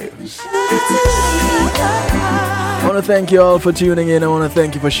our lives. I want to thank you all for tuning in. I want to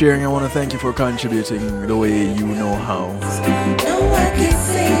thank you for sharing. I want to thank you for contributing the way you know how.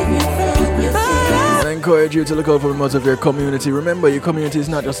 I encourage you to look out for members of your community. Remember, your community is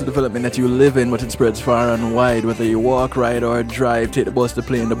not just a development that you live in, but it spreads far and wide. Whether you walk, ride, or drive, take the bus, the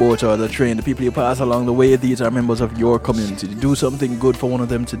plane, the boat, or the train, the people you pass along the way, these are members of your community. Do something good for one of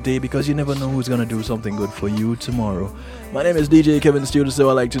them today, because you never know who's going to do something good for you tomorrow. My name is DJ Kevin Stew, so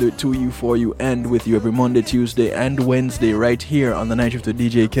I like to do it to you, for you, and with you every Monday, Tuesday, and Wednesday, right here on the night shift of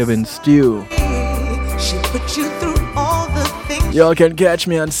DJ Kevin Stew. She put you through all the things. Y'all can catch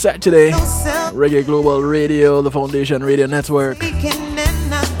me on Saturday. Reggae Global Radio, the Foundation Radio Network.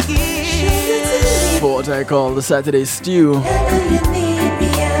 For what I call the Saturday Stew,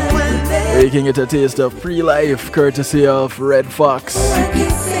 where you can get a taste of free life courtesy of Red Fox.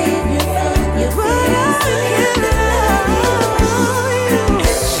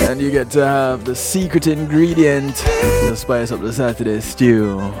 And you get to have the secret ingredient to spice up the Saturday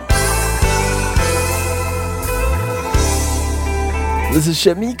Stew. This is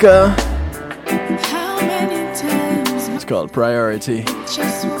Shamika. How many times It's called Priority,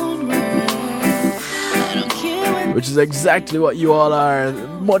 just won't work? I don't care what which is exactly what you all are.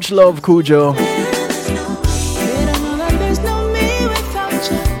 Much love, Cujo. they don't know that there's no me without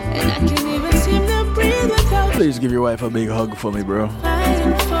you, and I can't even seem to breathe without you. Please give your wife a big hug for me, bro.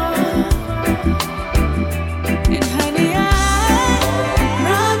 Fighting for. And honey, I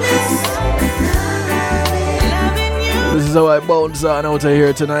promise loving you. This is how I bounce on out of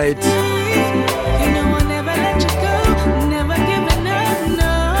here tonight. You know I'll never let you go, never giving up,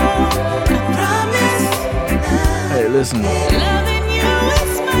 no. I promise Hey, listen, loving you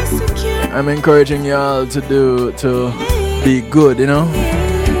is my security. I'm encouraging y'all to be good, you know?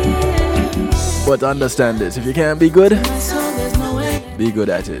 But understand this, if you can't be good, My soul, there's no way be good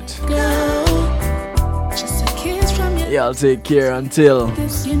at it. to go. Just a kiss from you. Y'all take care until.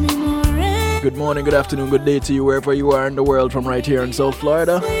 Just give me more rain, Good morning, good afternoon, good day to you wherever you are in the world from right here in South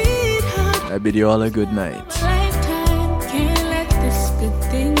Florida. sweetheart. I bid you all a good night. Lifetime, can't let this good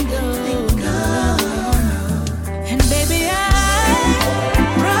thing go. And baby, I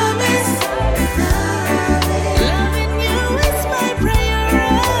promise loving you is my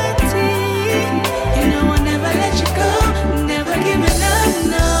priority. You know I'll never let you go, never giving up,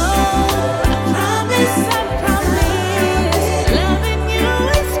 no. I promise, loving you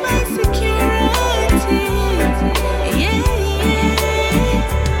is my security. Yeah, yeah.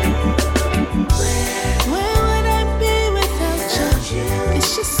 Where would I be without you?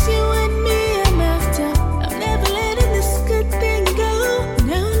 It's just you and me I'm after. I'm never letting this good thing go.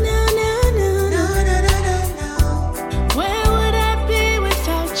 No, no, no, no, no. Where would I be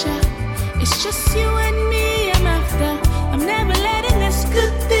without you? It's just you and me I'm after. I'm never letting this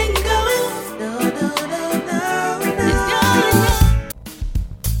good thing go. No, no, no, no, no.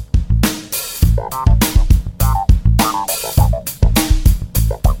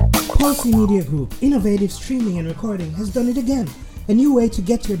 Pulsey Media Group, innovative streaming and recording, has done it again. A new way to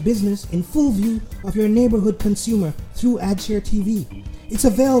get your business in full view of your neighborhood consumer through AdShare TV. It's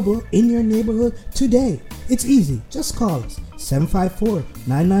available in your neighborhood today. It's easy. Just call us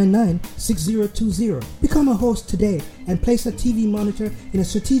 754-999-6020. Become a host today and place a TV monitor in a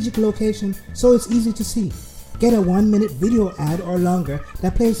strategic location so it's easy to see. Get a 1-minute video ad or longer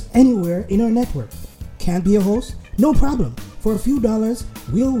that plays anywhere in our network. Can't be a host? No problem. For a few dollars,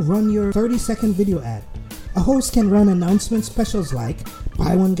 we'll run your 30-second video ad. A host can run announcement specials like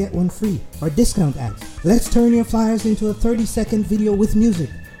buy one get one free or discount ads. Let's turn your flyers into a 30-second video with music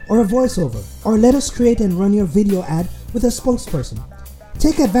or a voiceover, or let us create and run your video ad with a spokesperson.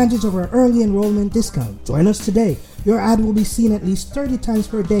 Take advantage of our early enrollment discount. Join us today. Your ad will be seen at least 30 times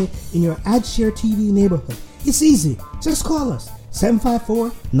per day in your AdShare TV neighborhood. It's easy. Just call us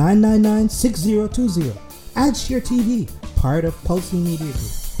 754-999-6020. AdShare TV, part of Pulsey Media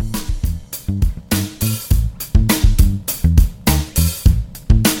Group.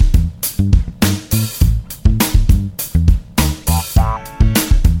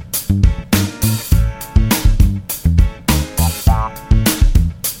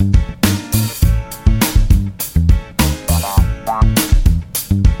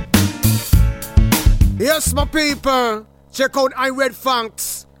 Yes, my people, check out I Red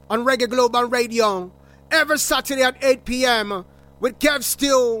Funks on Reggae Global Radio every Saturday at 8 p.m. with Kev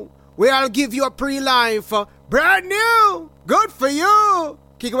Stew, where I'll give you a pre-life, brand new, good for you.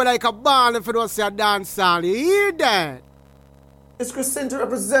 Kick it like a ball if you don't say a dance song, you hear that? It's Christine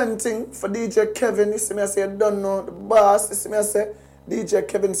representing for DJ Kevin. You see me, I say, I don't know the boss. You see me, I say, DJ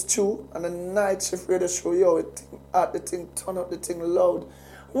Kevin Stew and the Night Shift Radio Show. Yo, it thing out the thing, turn up the thing loud.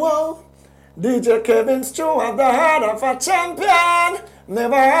 Wow. DJ Kevin Stew have the heart of a champion.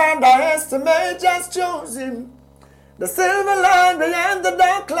 Never underestimate, just choose him. The silver line behind the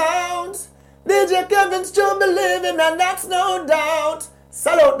dark clouds. DJ Kevin Stew believe him, and that's no doubt.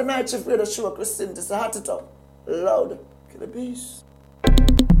 Salute the Night Shift Radio Show, Christine. It's a heart to top. Loud. Kill the beast.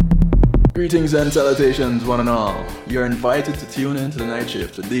 Greetings and salutations, one and all. You're invited to tune in to the Night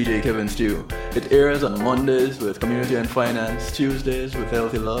Shift with DJ Kevin Stew. It airs on Mondays with Community and Finance, Tuesdays with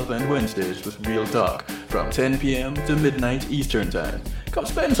Healthy Love, and Wednesdays with Real Talk from 10 p.m. to midnight Eastern Time. Come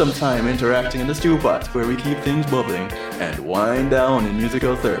spend some time interacting in the stew pot where we keep things bubbling and wind down in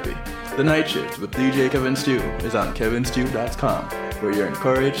musical therapy. The Night Shift with DJ Kevin Stew is on kevinstew.com, where you're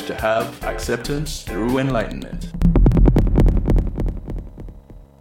encouraged to have acceptance through enlightenment.